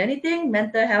in anything,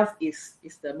 mental health is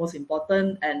the most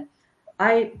important. And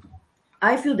I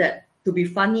feel that to be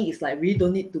funny is like we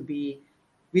don't need to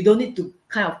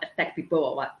kind of attack people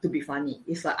or what to be funny.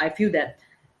 It's like I feel that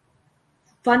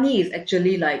funny is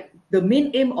actually like the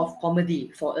main aim of comedy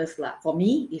for us lah. For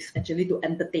me, is actually to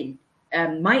entertain,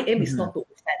 and my aim is not to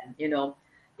offend.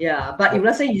 Yeah. But if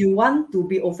let's say you want to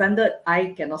be offended,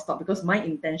 I cannot stop because my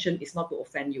intention is not to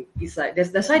offend you. It's like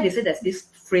that's why they say there's this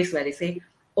phrase where they say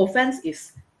offense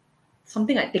is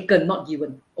something like taken, not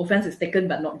given. Offense is taken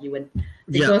but not given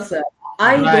because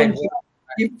I don't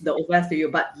give the offense to you,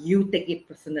 but you take it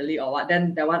personally or what,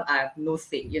 then that one I have no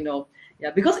say,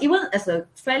 Yeah, because even as a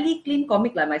fairly clean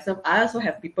comic like myself, I also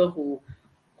have people who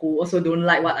also don't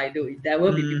like what I do. There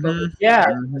will be people who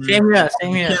Same here.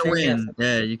 You can't win.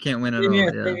 Yeah, you can't win at all.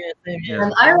 Same here.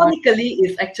 And ironically,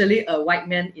 it's actually a white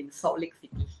man in Salty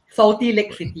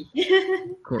Lake City.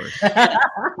 Of course. By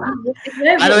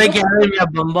the way, Kevin, we are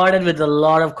bombarded with a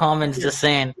lot of comments. Just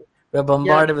saying, we're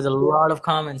bombarded with a lot of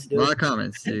comments, dude. A lot of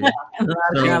comments, dude.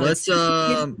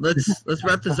 So let's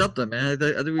wrap this up, then, man.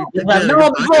 Before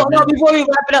we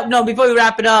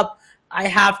wrap it up, we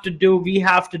have to do this.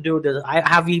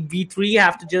 We three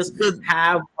have to just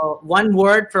have one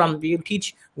word we'll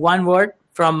teach one word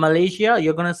from Malaysia.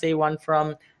 You're gonna say one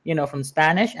from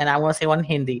Spanish, and I want to say one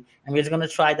Hindi, and we're just gonna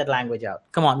try that language out.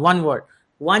 Come on, one word,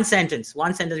 one sentence.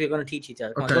 We're gonna teach each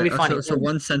other. Come on, it's gonna be funny. So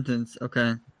one sentence,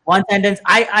 okay. One sentence.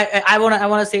 I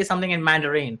wanna say something in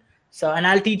Mandarin. So, and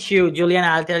I'll teach you, Juliana.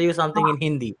 I'll tell you something in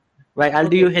Hindi, right? I'll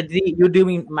do you Hindi. You do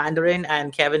Mandarin,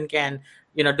 and Kevin can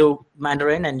do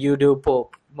Mandarin, and you do po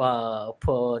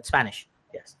Spanish.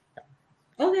 Yes.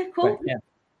 Okay, cool. Right, yeah.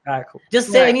 All right, cool.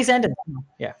 Just say any sentence.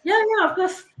 Yeah. Yeah, of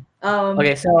course.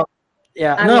 Okay, so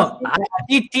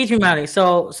teach me Mandarin.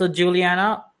 So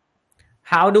Juliana,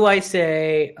 how do I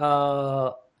say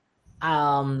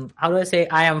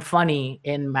I am funny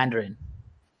in Mandarin?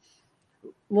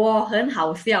 我很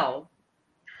好笑.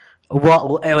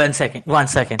 One second. Okay.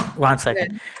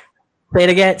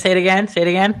 Say it again.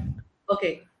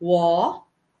 Okay. 我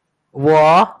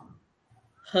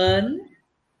很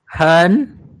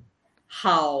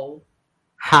好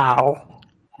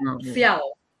笑.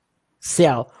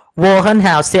 我很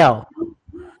好笑.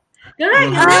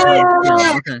 Correct.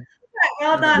 Okay.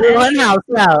 Well done.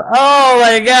 Oh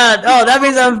my god. Oh, that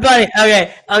means I'm funny.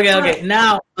 Okay.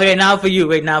 Now for you.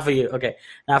 Wait, now for you. Okay.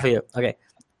 Okay.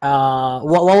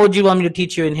 What would you want me to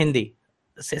teach you in Hindi?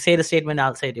 Say the statement.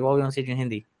 I'll say it. What would you want to teach you in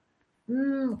Hindi?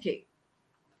 Okay.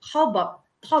 How about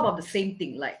the same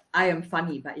thing? Like I am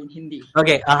funny, but in Hindi.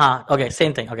 Okay. Okay.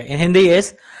 Same thing. Okay. In Hindi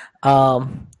is,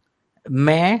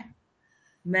 मैं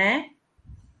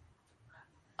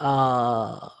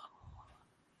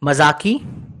मजाकी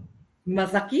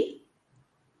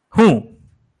हूँ.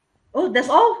 Oh, that's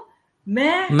all.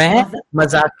 मैं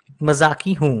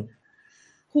मजाकी हूँ.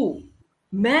 Who?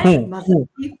 मैं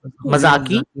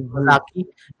मजाकी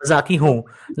हूँ.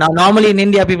 Now, normally in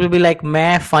India, people be like,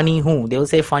 मैं funny हूँ. They will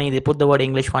say funny. They put the word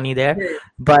English funny there. Yeah.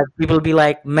 But people be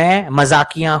like, मैं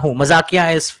मजाकिया हूँ.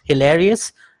 Mazakiya is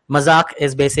hilarious. Mazak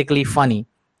is basically funny.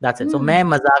 That's it. So मैं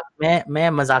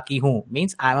मजाकी हूँ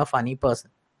means I'm a funny person.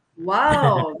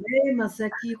 Wow. मैं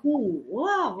मजाकी हूँ.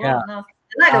 Wow. Yeah. Nice.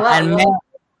 I like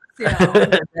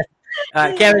the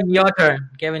Kevin,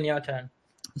 your turn.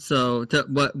 So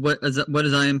what is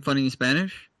I am funny in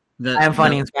Spanish? I am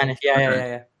funny in Spanish.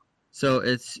 Yeah. So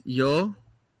it's yo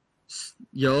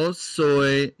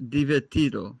soy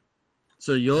divertido.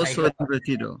 So yo soy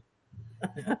divertido.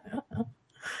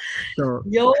 So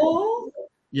yo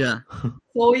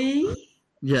soy.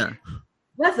 Yeah.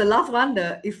 What's the last one?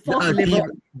 It's four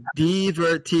syllables.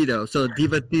 Divertido. So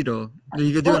divertido.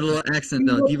 You can do a little accent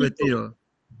though. Divertido.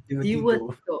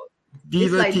 Divertido.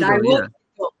 Divertido.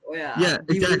 Yeah. Yeah,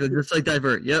 exactly. Just like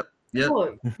divert. Yep.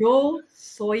 Oh, yo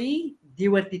soy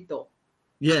divertido.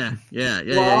 Yeah.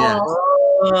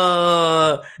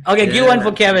 Okay, give one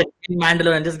for Kevin in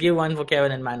Mandalorian. Just give one for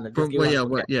Kevin in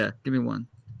Mandalorian. Yeah. Give me one.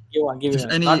 Give one.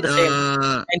 Any, Not the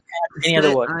same. Any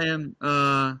other word.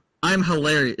 I'm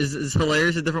hilarious. Is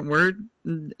hilarious a different word?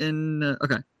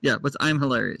 Okay. Yeah, but I'm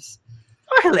hilarious.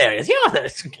 Oh, hilarious. You're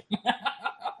hilarious.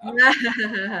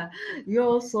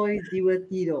 Yo soy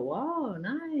divertido. Wow,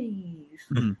 nice.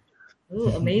 Mm-hmm. Oh,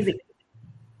 amazing.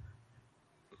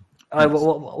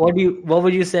 What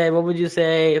would you say? What would you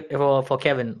say for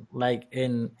Kevin? Like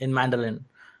in Mandolin,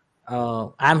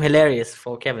 I'm hilarious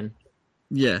for Kevin.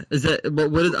 Yeah. Is that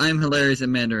what is I'm hilarious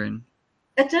in Mandarin?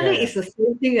 Actually, it's the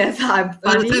same thing as I'm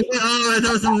Oh, funny. I thought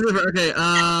it was something different. Okay.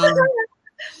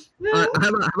 How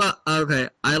about okay?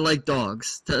 I like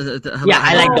dogs. How Yeah,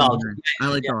 I like about dogs. Mandarin? I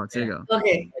like dogs. There you go.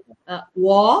 Okay.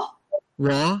 我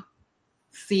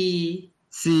喜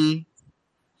喜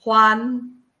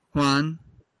欢欢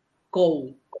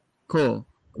狗。狗。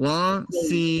我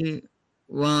喜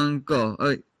欢狗。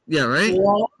Yeah, right.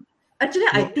 Actually,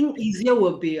 I think easier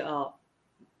will be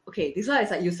okay. This one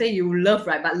is like you say you love,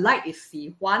 right? But like is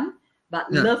喜欢, but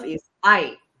Yeah. love is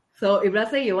爱. So if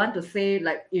let's say you want to say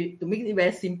like to make it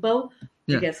very simple,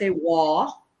 you can say 我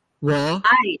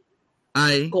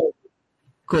爱狗。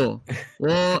 Cool.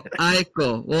 Well, I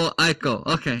go.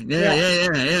 Okay.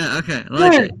 Yeah. Okay.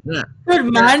 Like it. Yeah. Dude,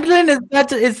 Mandarin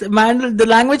is Mandarin. The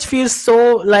language feels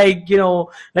so like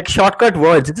like shortcut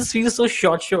words. It just feels so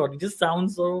short. It just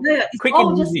sounds so quick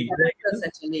and easy.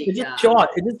 Actually, it's just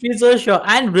short. It just feels so short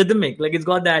and rhythmic. Like it's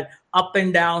got that up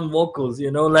and down vocals.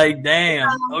 Like damn.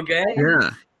 Okay.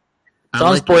 Yeah.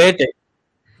 Sounds like poetic.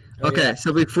 Okay,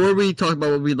 so before we talk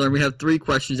about what we learned, we have 3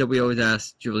 questions that we always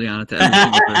ask Juliana to every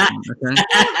single person.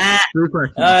 Okay, 3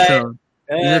 questions. Right. So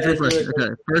these are 3 questions. Okay,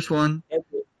 first one.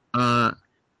 Are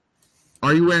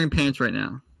you wearing pants right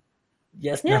now?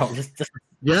 Yes. No.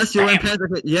 Yes, you're wearing pants.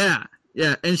 Okay. Yeah.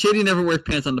 And Shady never wears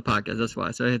pants on the podcast. That's why.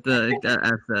 So I have to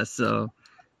ask that. So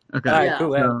okay. All right.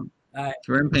 Cool. So, All right.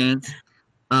 so wearing pants.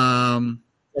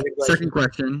 Second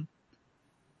question.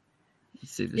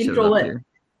 Let's see if this shows up here.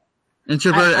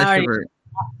 Introvert, extrovert.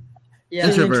 Yeah.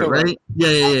 Introvert, right?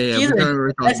 Yeah.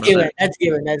 That's given.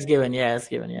 Yeah, that's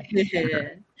given. Yeah.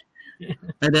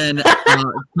 And then,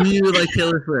 do you like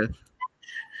Taylor Swift?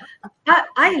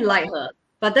 I like her,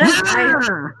 but then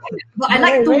I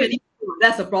like too many people.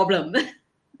 That's a problem.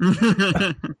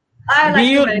 I like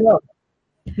too many.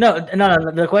 No.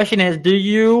 The question is, do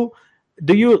you?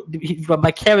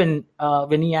 By Kevin,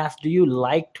 when he asked, "Do you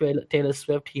like Taylor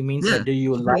Swift?" He means that do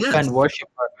you like her and worship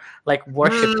her? Like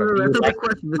worship her? That's not the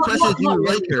question. The question is, do you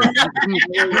like her?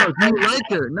 No, do you like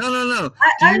her? No.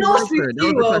 I know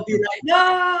Swiftie will be like, no.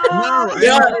 I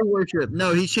don't say worship.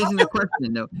 No, he's changing the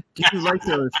question. No, do you like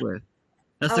Taylor Swift?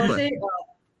 That's the question. Say,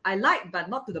 I like, but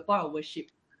not to the point of worship.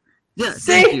 Yeah,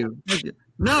 thank you.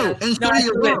 No, and Shady,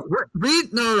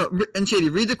 and Shady,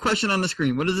 read the question on the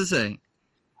screen. What does it say?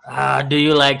 Do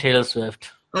you like Taylor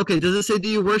Swift? Okay, does it say do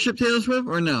you worship Taylor Swift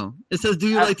or no? It says do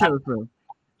you like Taylor Swift?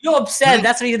 You're upset.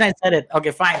 That's the reason I said it. Okay,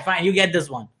 fine. You get this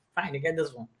one. Fine, you get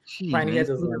this one. Jeez, fine, you get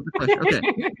this one. Okay.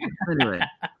 Anyway,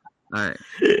 all right.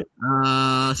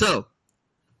 So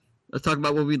let's talk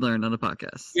about what we learned on the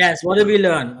podcast. Yes, what did we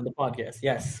learn on the podcast?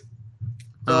 Yes.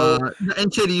 So,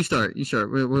 and Shady, you start. What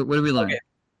did we learn? Okay.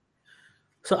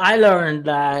 So I learned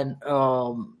that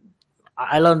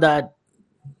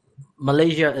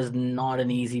Malaysia is not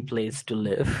an easy place to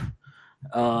live,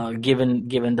 given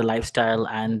the lifestyle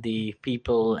and the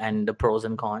people and the pros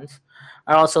and cons.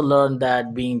 I also learned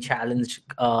that being challenged,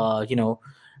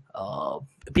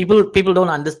 people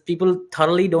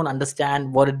thoroughly don't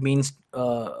understand what it means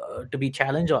to be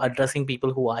challenged or addressing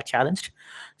people who are challenged.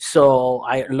 So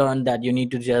I learned that you need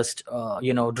to just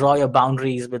draw your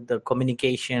boundaries with the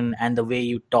communication and the way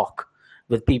you talk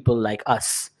with people like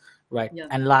us. Right. Yeah.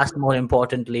 And last, more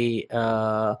importantly,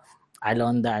 I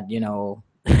learned that,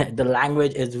 the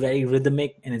language is very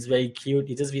rhythmic and it's very cute.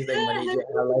 It just feels like Malaysia,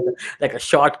 like a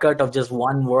shortcut of just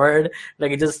one word.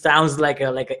 Like it just sounds like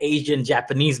a Asian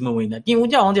Japanese movie. Like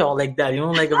that,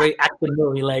 like a very active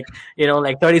movie, like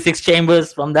 36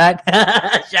 Chambers from that,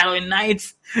 Shadowing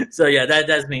Nights. So yeah,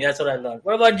 that's me. That's what I learned.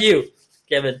 What about you,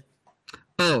 Kevin?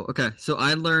 Oh, okay. So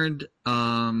I learned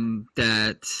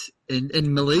that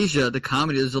in Malaysia, the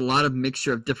comedy, there's a lot of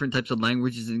mixture of different types of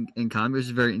languages in comedy, which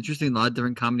is very interesting. A lot of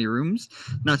different comedy rooms,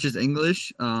 not just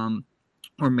English or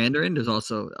Mandarin. There's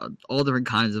also all different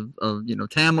kinds of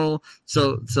Tamil.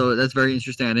 So that's very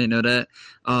interesting. I didn't know that.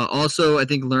 Also, I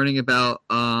think learning about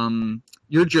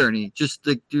your journey, just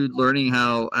learning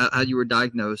how you were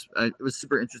diagnosed, it was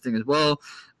super interesting as well.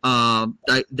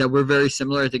 That we're very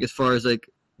similar, I think, as far as like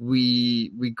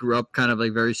we grew up kind of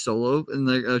like very solo in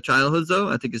their childhoods, though.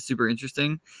 I think it's super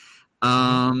interesting.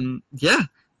 Yeah,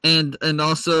 and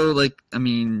also like, I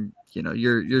mean,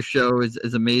 your show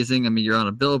is amazing. I mean, you're on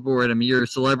a billboard. I mean, you're a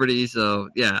celebrity. So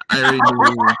yeah, I already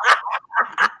knew.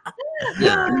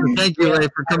 Yeah, thank you, Ray,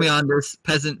 for coming on this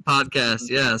peasant podcast.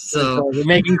 Yeah, so you're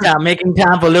making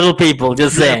time for little people.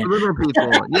 Just saying, for little people.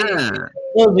 Yeah,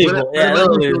 little people.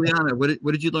 Juliana,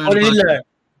 what did you learn? What did you learn?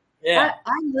 Yeah,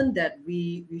 I learned that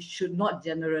we should not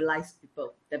generalize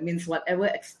people. That means whatever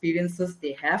experiences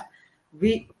they have,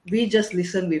 we just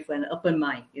listen with an open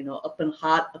mind, open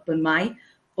heart, open mind.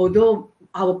 although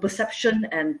our perception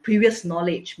and previous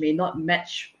knowledge may not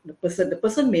match the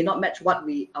person may not match what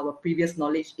our previous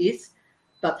knowledge is,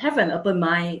 but have an open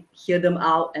mind, hear them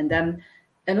out, and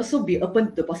also be open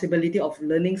to the possibility of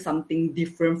learning something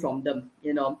different from them,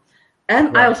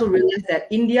 And I also realized that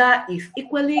India is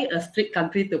equally a strict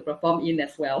country to perform in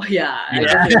as well. Yeah.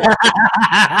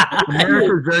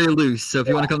 America is very loose, so if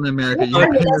you want to come to America, you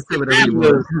can say whatever you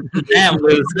want. Damn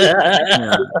loose.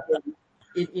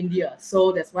 In India.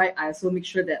 So that's why I also make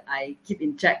sure that I keep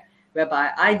in check,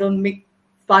 whereby I don't make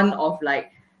fun of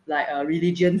like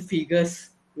religion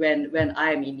figures when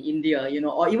I'm in India,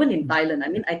 or even in Thailand. I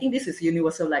mean, I think this is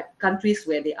universal. Like countries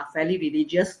where they are fairly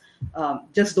religious,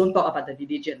 just don't talk about the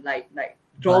religion. Like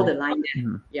draw the line there.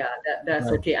 Mm-hmm. Yeah, that's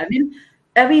okay. I mean,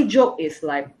 every joke is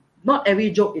like not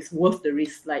every joke is worth the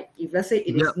risk. Like if let's say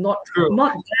it is not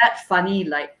that funny,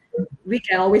 like we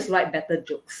can always write better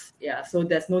jokes. Yeah, so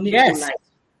there's no need to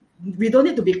we don't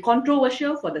need to be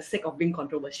controversial for the sake of being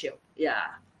controversial.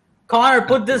 Yeah. Connor,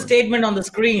 put this statement on the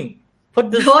screen. Put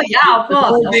this of course.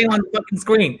 whole thing on the fucking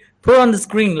screen. Put it on the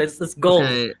screen. Let's go.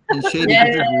 Okay, and Shady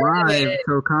is live,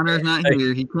 so Connor's not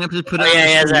here. He can't just put it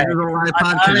on live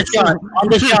podcast. On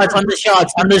the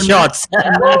shots.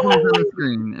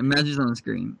 Imagine he's on the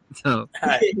screen. So,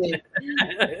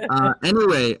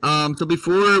 anyway, so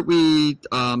before we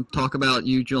talk about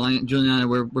you, Juliana,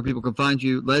 where people can find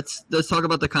you, let's talk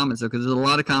about the comments, though, because there's a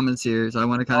lot of comments here, so I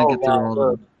want to kind of get through all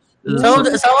of them. Some of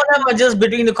them are just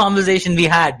between the conversation we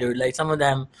had, dude. Like some of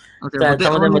them. Okay, well, they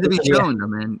all need to be shown, though,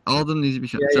 man. All of them need to be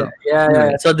shown.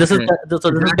 Yeah. So this is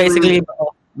basically.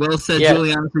 Well said,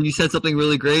 Juliana. So you said something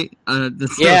really great. Said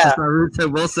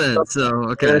well said. So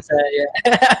okay.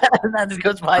 That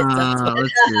goes by.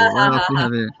 Let's see. What else do we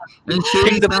have here? And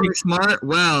Shady sounding smart.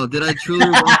 Wow, did I truly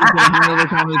walk into a Hangover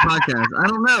Comedy podcast? I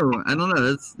don't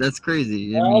know. That's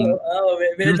crazy. I mean,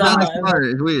 maybe sounding smart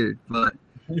is weird, but.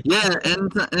 Yeah,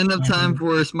 end of time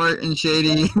for Smart and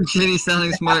Shady. Shady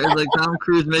sounding smart is like Tom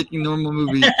Cruise making normal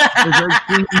movies. It's like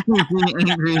being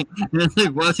angry. And it's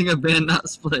like watching a band not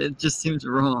split. It just seems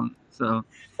wrong. So.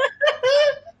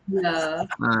 Yeah.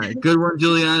 All right, good one,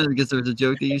 Juliana. I guess there was a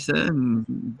joke that you said.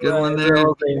 Good one there.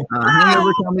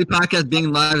 Hangover Comedy Podcast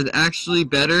being live is actually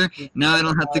better. Now I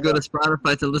don't have to go to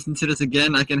Spotify to listen to this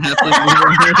again. I can happily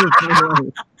move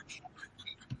on.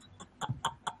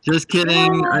 Just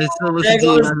kidding. I still listen to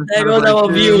you. There goes our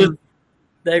views.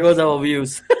 There goes our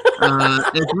views.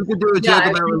 If you could do a joke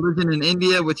about religion in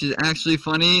India, which is actually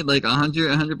funny, like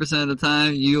 100% of the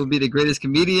time, you'll be the greatest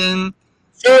comedian.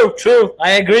 True.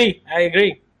 I agree.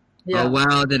 Yeah. Oh,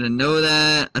 wow. I didn't know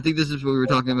that. I think this is what we were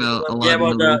talking about a lot. Yeah,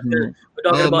 we're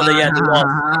talking about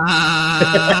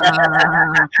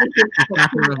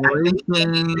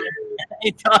Revelation.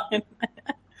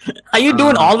 Are you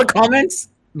doing all the comments?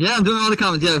 Yeah, I'm doing all the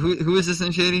comments. Yeah, who is this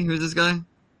in Shady? Who's this guy?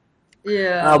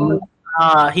 Yeah.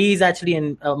 He's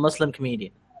actually a Muslim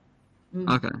comedian.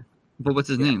 Okay, but what's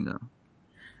his name though?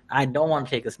 I don't want to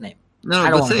take his name. No,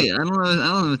 but say it. I don't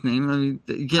know his name. I mean,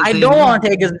 you can't I don't want to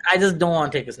take his. I just don't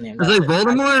want to take his name. It's like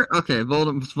Voldemort. Okay,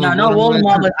 Voldemort. No,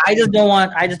 Voldemort. But I just don't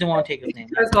want to take his name.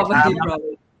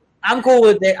 I'm cool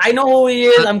with it. I know who he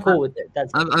is. I'm cool with it.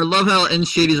 I love how N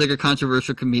Shady's like a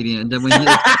controversial comedian. And then when he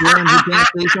can't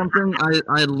say something,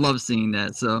 I love seeing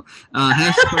that. So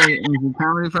hashtag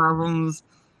comedy problems.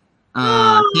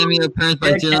 Cameo appearance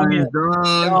by Juliana's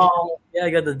dog. Oh, yeah,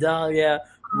 I got the dog. Yeah.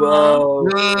 Whoa,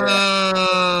 man!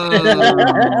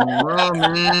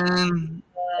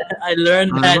 I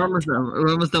learned that.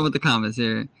 We're almost done with the comments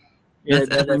here. Yeah,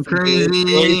 that's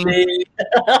crazy.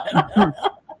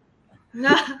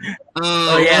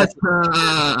 Oh yeah.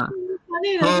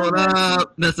 Hold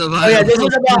up. That's a oh yeah. This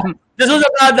was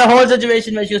about the whole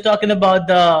situation where she was talking about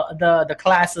the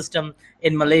class system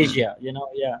in Malaysia. You know,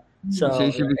 yeah. So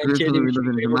you should be grateful that we live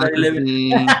in a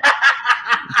democracy.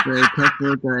 It's very tough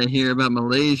that I hear about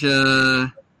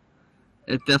Malaysia.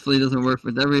 It definitely doesn't work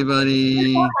with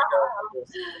everybody.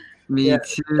 Me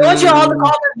too. Don't show all the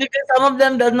comments because some of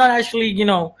them does not actually,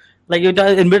 like you're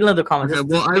in the middle of the comments. Okay,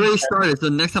 well, I already started, so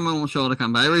next time I won't show all the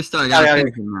comments. I already started. I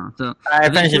finish it now. So I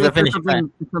finished it.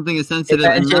 Something is sensitive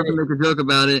and not to make a joke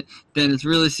about it, then it's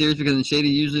really serious because Shady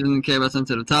usually doesn't care about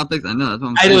sensitive topics. I know that's what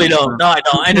I'm saying. I really don't. No, I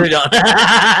don't. I really don't.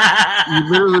 You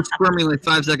literally were squirming like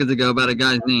 5 seconds ago about a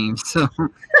guy's name. So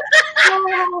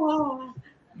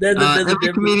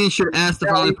every comedian should ask the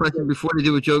following question before they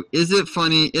do a joke: is it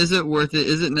funny? Is it worth it?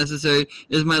 Is it necessary?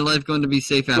 Is my life going to be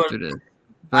safe after this?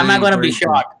 Am I going to be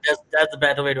shot? That's the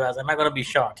better way to ask. Am I going to be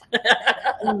shot?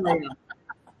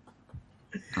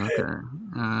 Okay.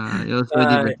 Yo soy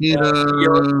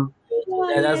divertido.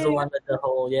 That's the one with the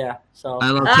whole So I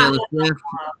love Taylor Swift.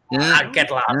 Yeah. I get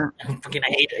loud. Yeah. Fucking I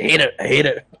hate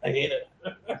her.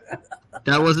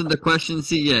 That wasn't the question.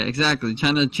 See, yeah, exactly.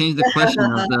 Trying to change the question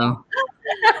up though.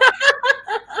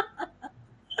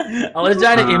 I was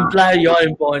trying to imply your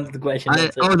importance to the question.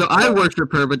 I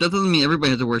worship her, but that doesn't mean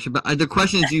everybody has to worship. But the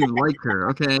question is, you like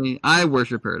her, okay? I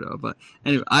worship her though. But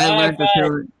anyway, I learned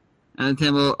that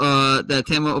Tamil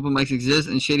open mics exist,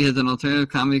 and Shady has an alternative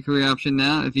comedy career option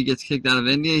now. If he gets kicked out of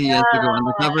India, he has to go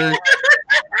undercover.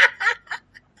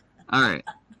 All right,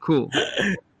 cool.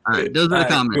 All right, those are the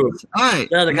comments. Cool. All right,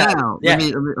 now let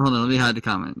me hold on. Let me hide the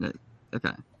comment.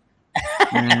 Okay.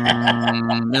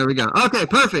 And there we go. Okay,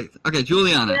 perfect. Okay,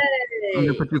 Juliana, I'm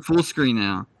gonna put you full screen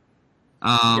now.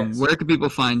 Where can people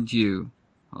find you?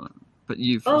 Hold on, put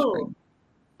you full screen.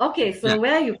 Okay. So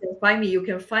where you can find me? You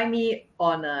can find me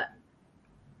on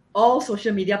all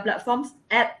social media platforms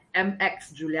at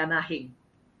MX Juliana Heng.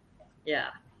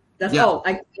 Yeah, that's all.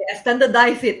 I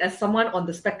standardize it. As someone on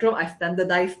the spectrum, I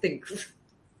standardize things.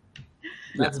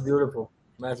 That's beautiful.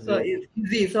 So it's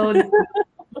easy. So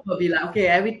will be like, okay,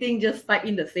 everything, just type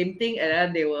in the same thing, and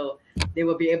then they will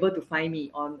be able to find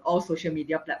me on all social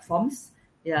media platforms.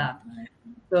 Yeah.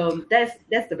 So that's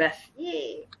the best.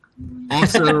 Yay.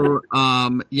 Also,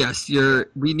 yes,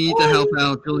 we need to help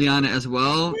out Juliana as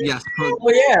well. Yes.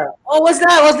 Oh yeah. Oh, what's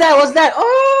that?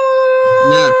 Oh.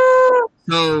 Yeah.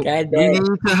 So we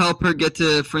need to help her get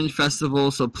to Fringe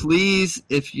Festival. So please,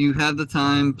 if you have the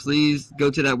time, please go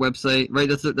to that website. Right,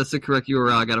 that's the correct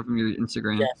URL. I got it from your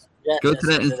Instagram. Yes, go to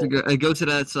that Instagram. Go to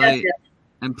that site,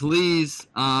 and please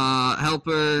help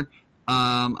her.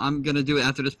 I'm gonna do it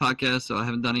after this podcast, so I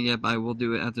haven't done it yet, but I will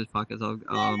do it after this podcast.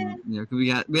 We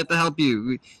have to help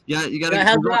you. You gotta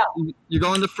help out. You're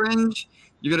going to Fringe.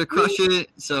 You're gonna crush it.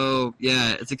 So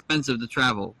yeah, it's expensive to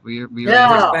travel. We are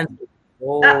expensive.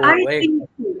 I think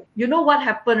you know what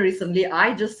happened recently.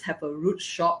 I just have a rude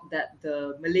shock that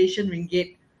the Malaysian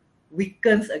ringgit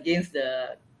weakens against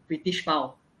the British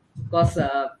pound, because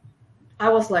I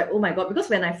was like, oh my god, because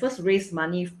when I first raised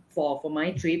money for my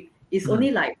trip, it's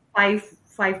only like five.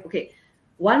 Okay,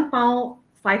 £1,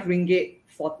 5 ringgit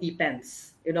 40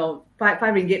 pence. 5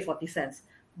 ringgit 40 cents.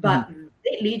 But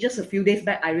lately, just a few days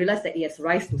back, I realized that it has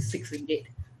risen to 6 ringgit.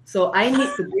 So I need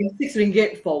to bring 6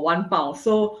 ringgit for £1.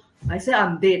 So I said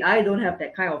I'm dead. I don't have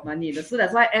that kind of money. So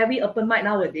that's why every open mic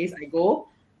nowadays I go,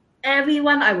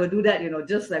 everyone I will do that.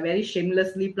 Just like very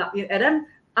shamelessly plug in. And then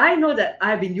I know that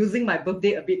I've been using my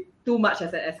birthday a bit too much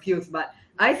as an excuse, but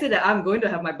I say that I'm going to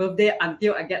have my birthday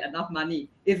until I get enough money.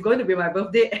 It's going to be my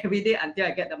birthday every day until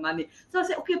I get the money. So I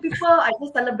said, okay, people, I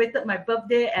just celebrated my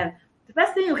birthday, and the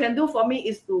best thing you can do for me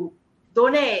is to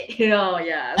donate. So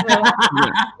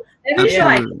every show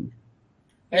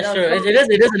That's true.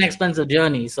 It is an expensive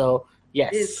journey. So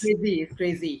yes, it's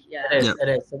crazy. Yeah, it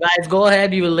is. So guys, go ahead.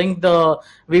 We will link the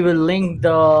in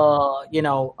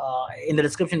the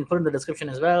description. Put in the description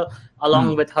as well,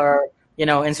 along with her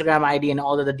Instagram ID, and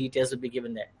all of the details will be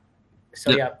given there.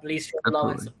 So please show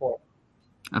love and support.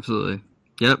 Absolutely.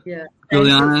 Yep. Yeah.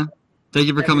 Juliana, thank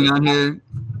you for coming on here.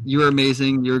 You are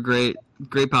amazing. You're great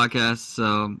podcast.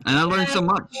 So, and I learned so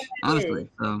much, honestly.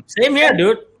 So same here,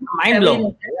 dude. Mind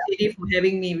blown. Thank you for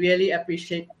having me. Really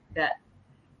appreciate that.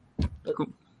 Cool.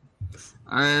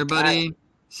 All right, everybody.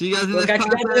 See you guys in the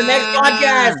next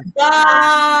podcast.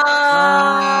 Bye.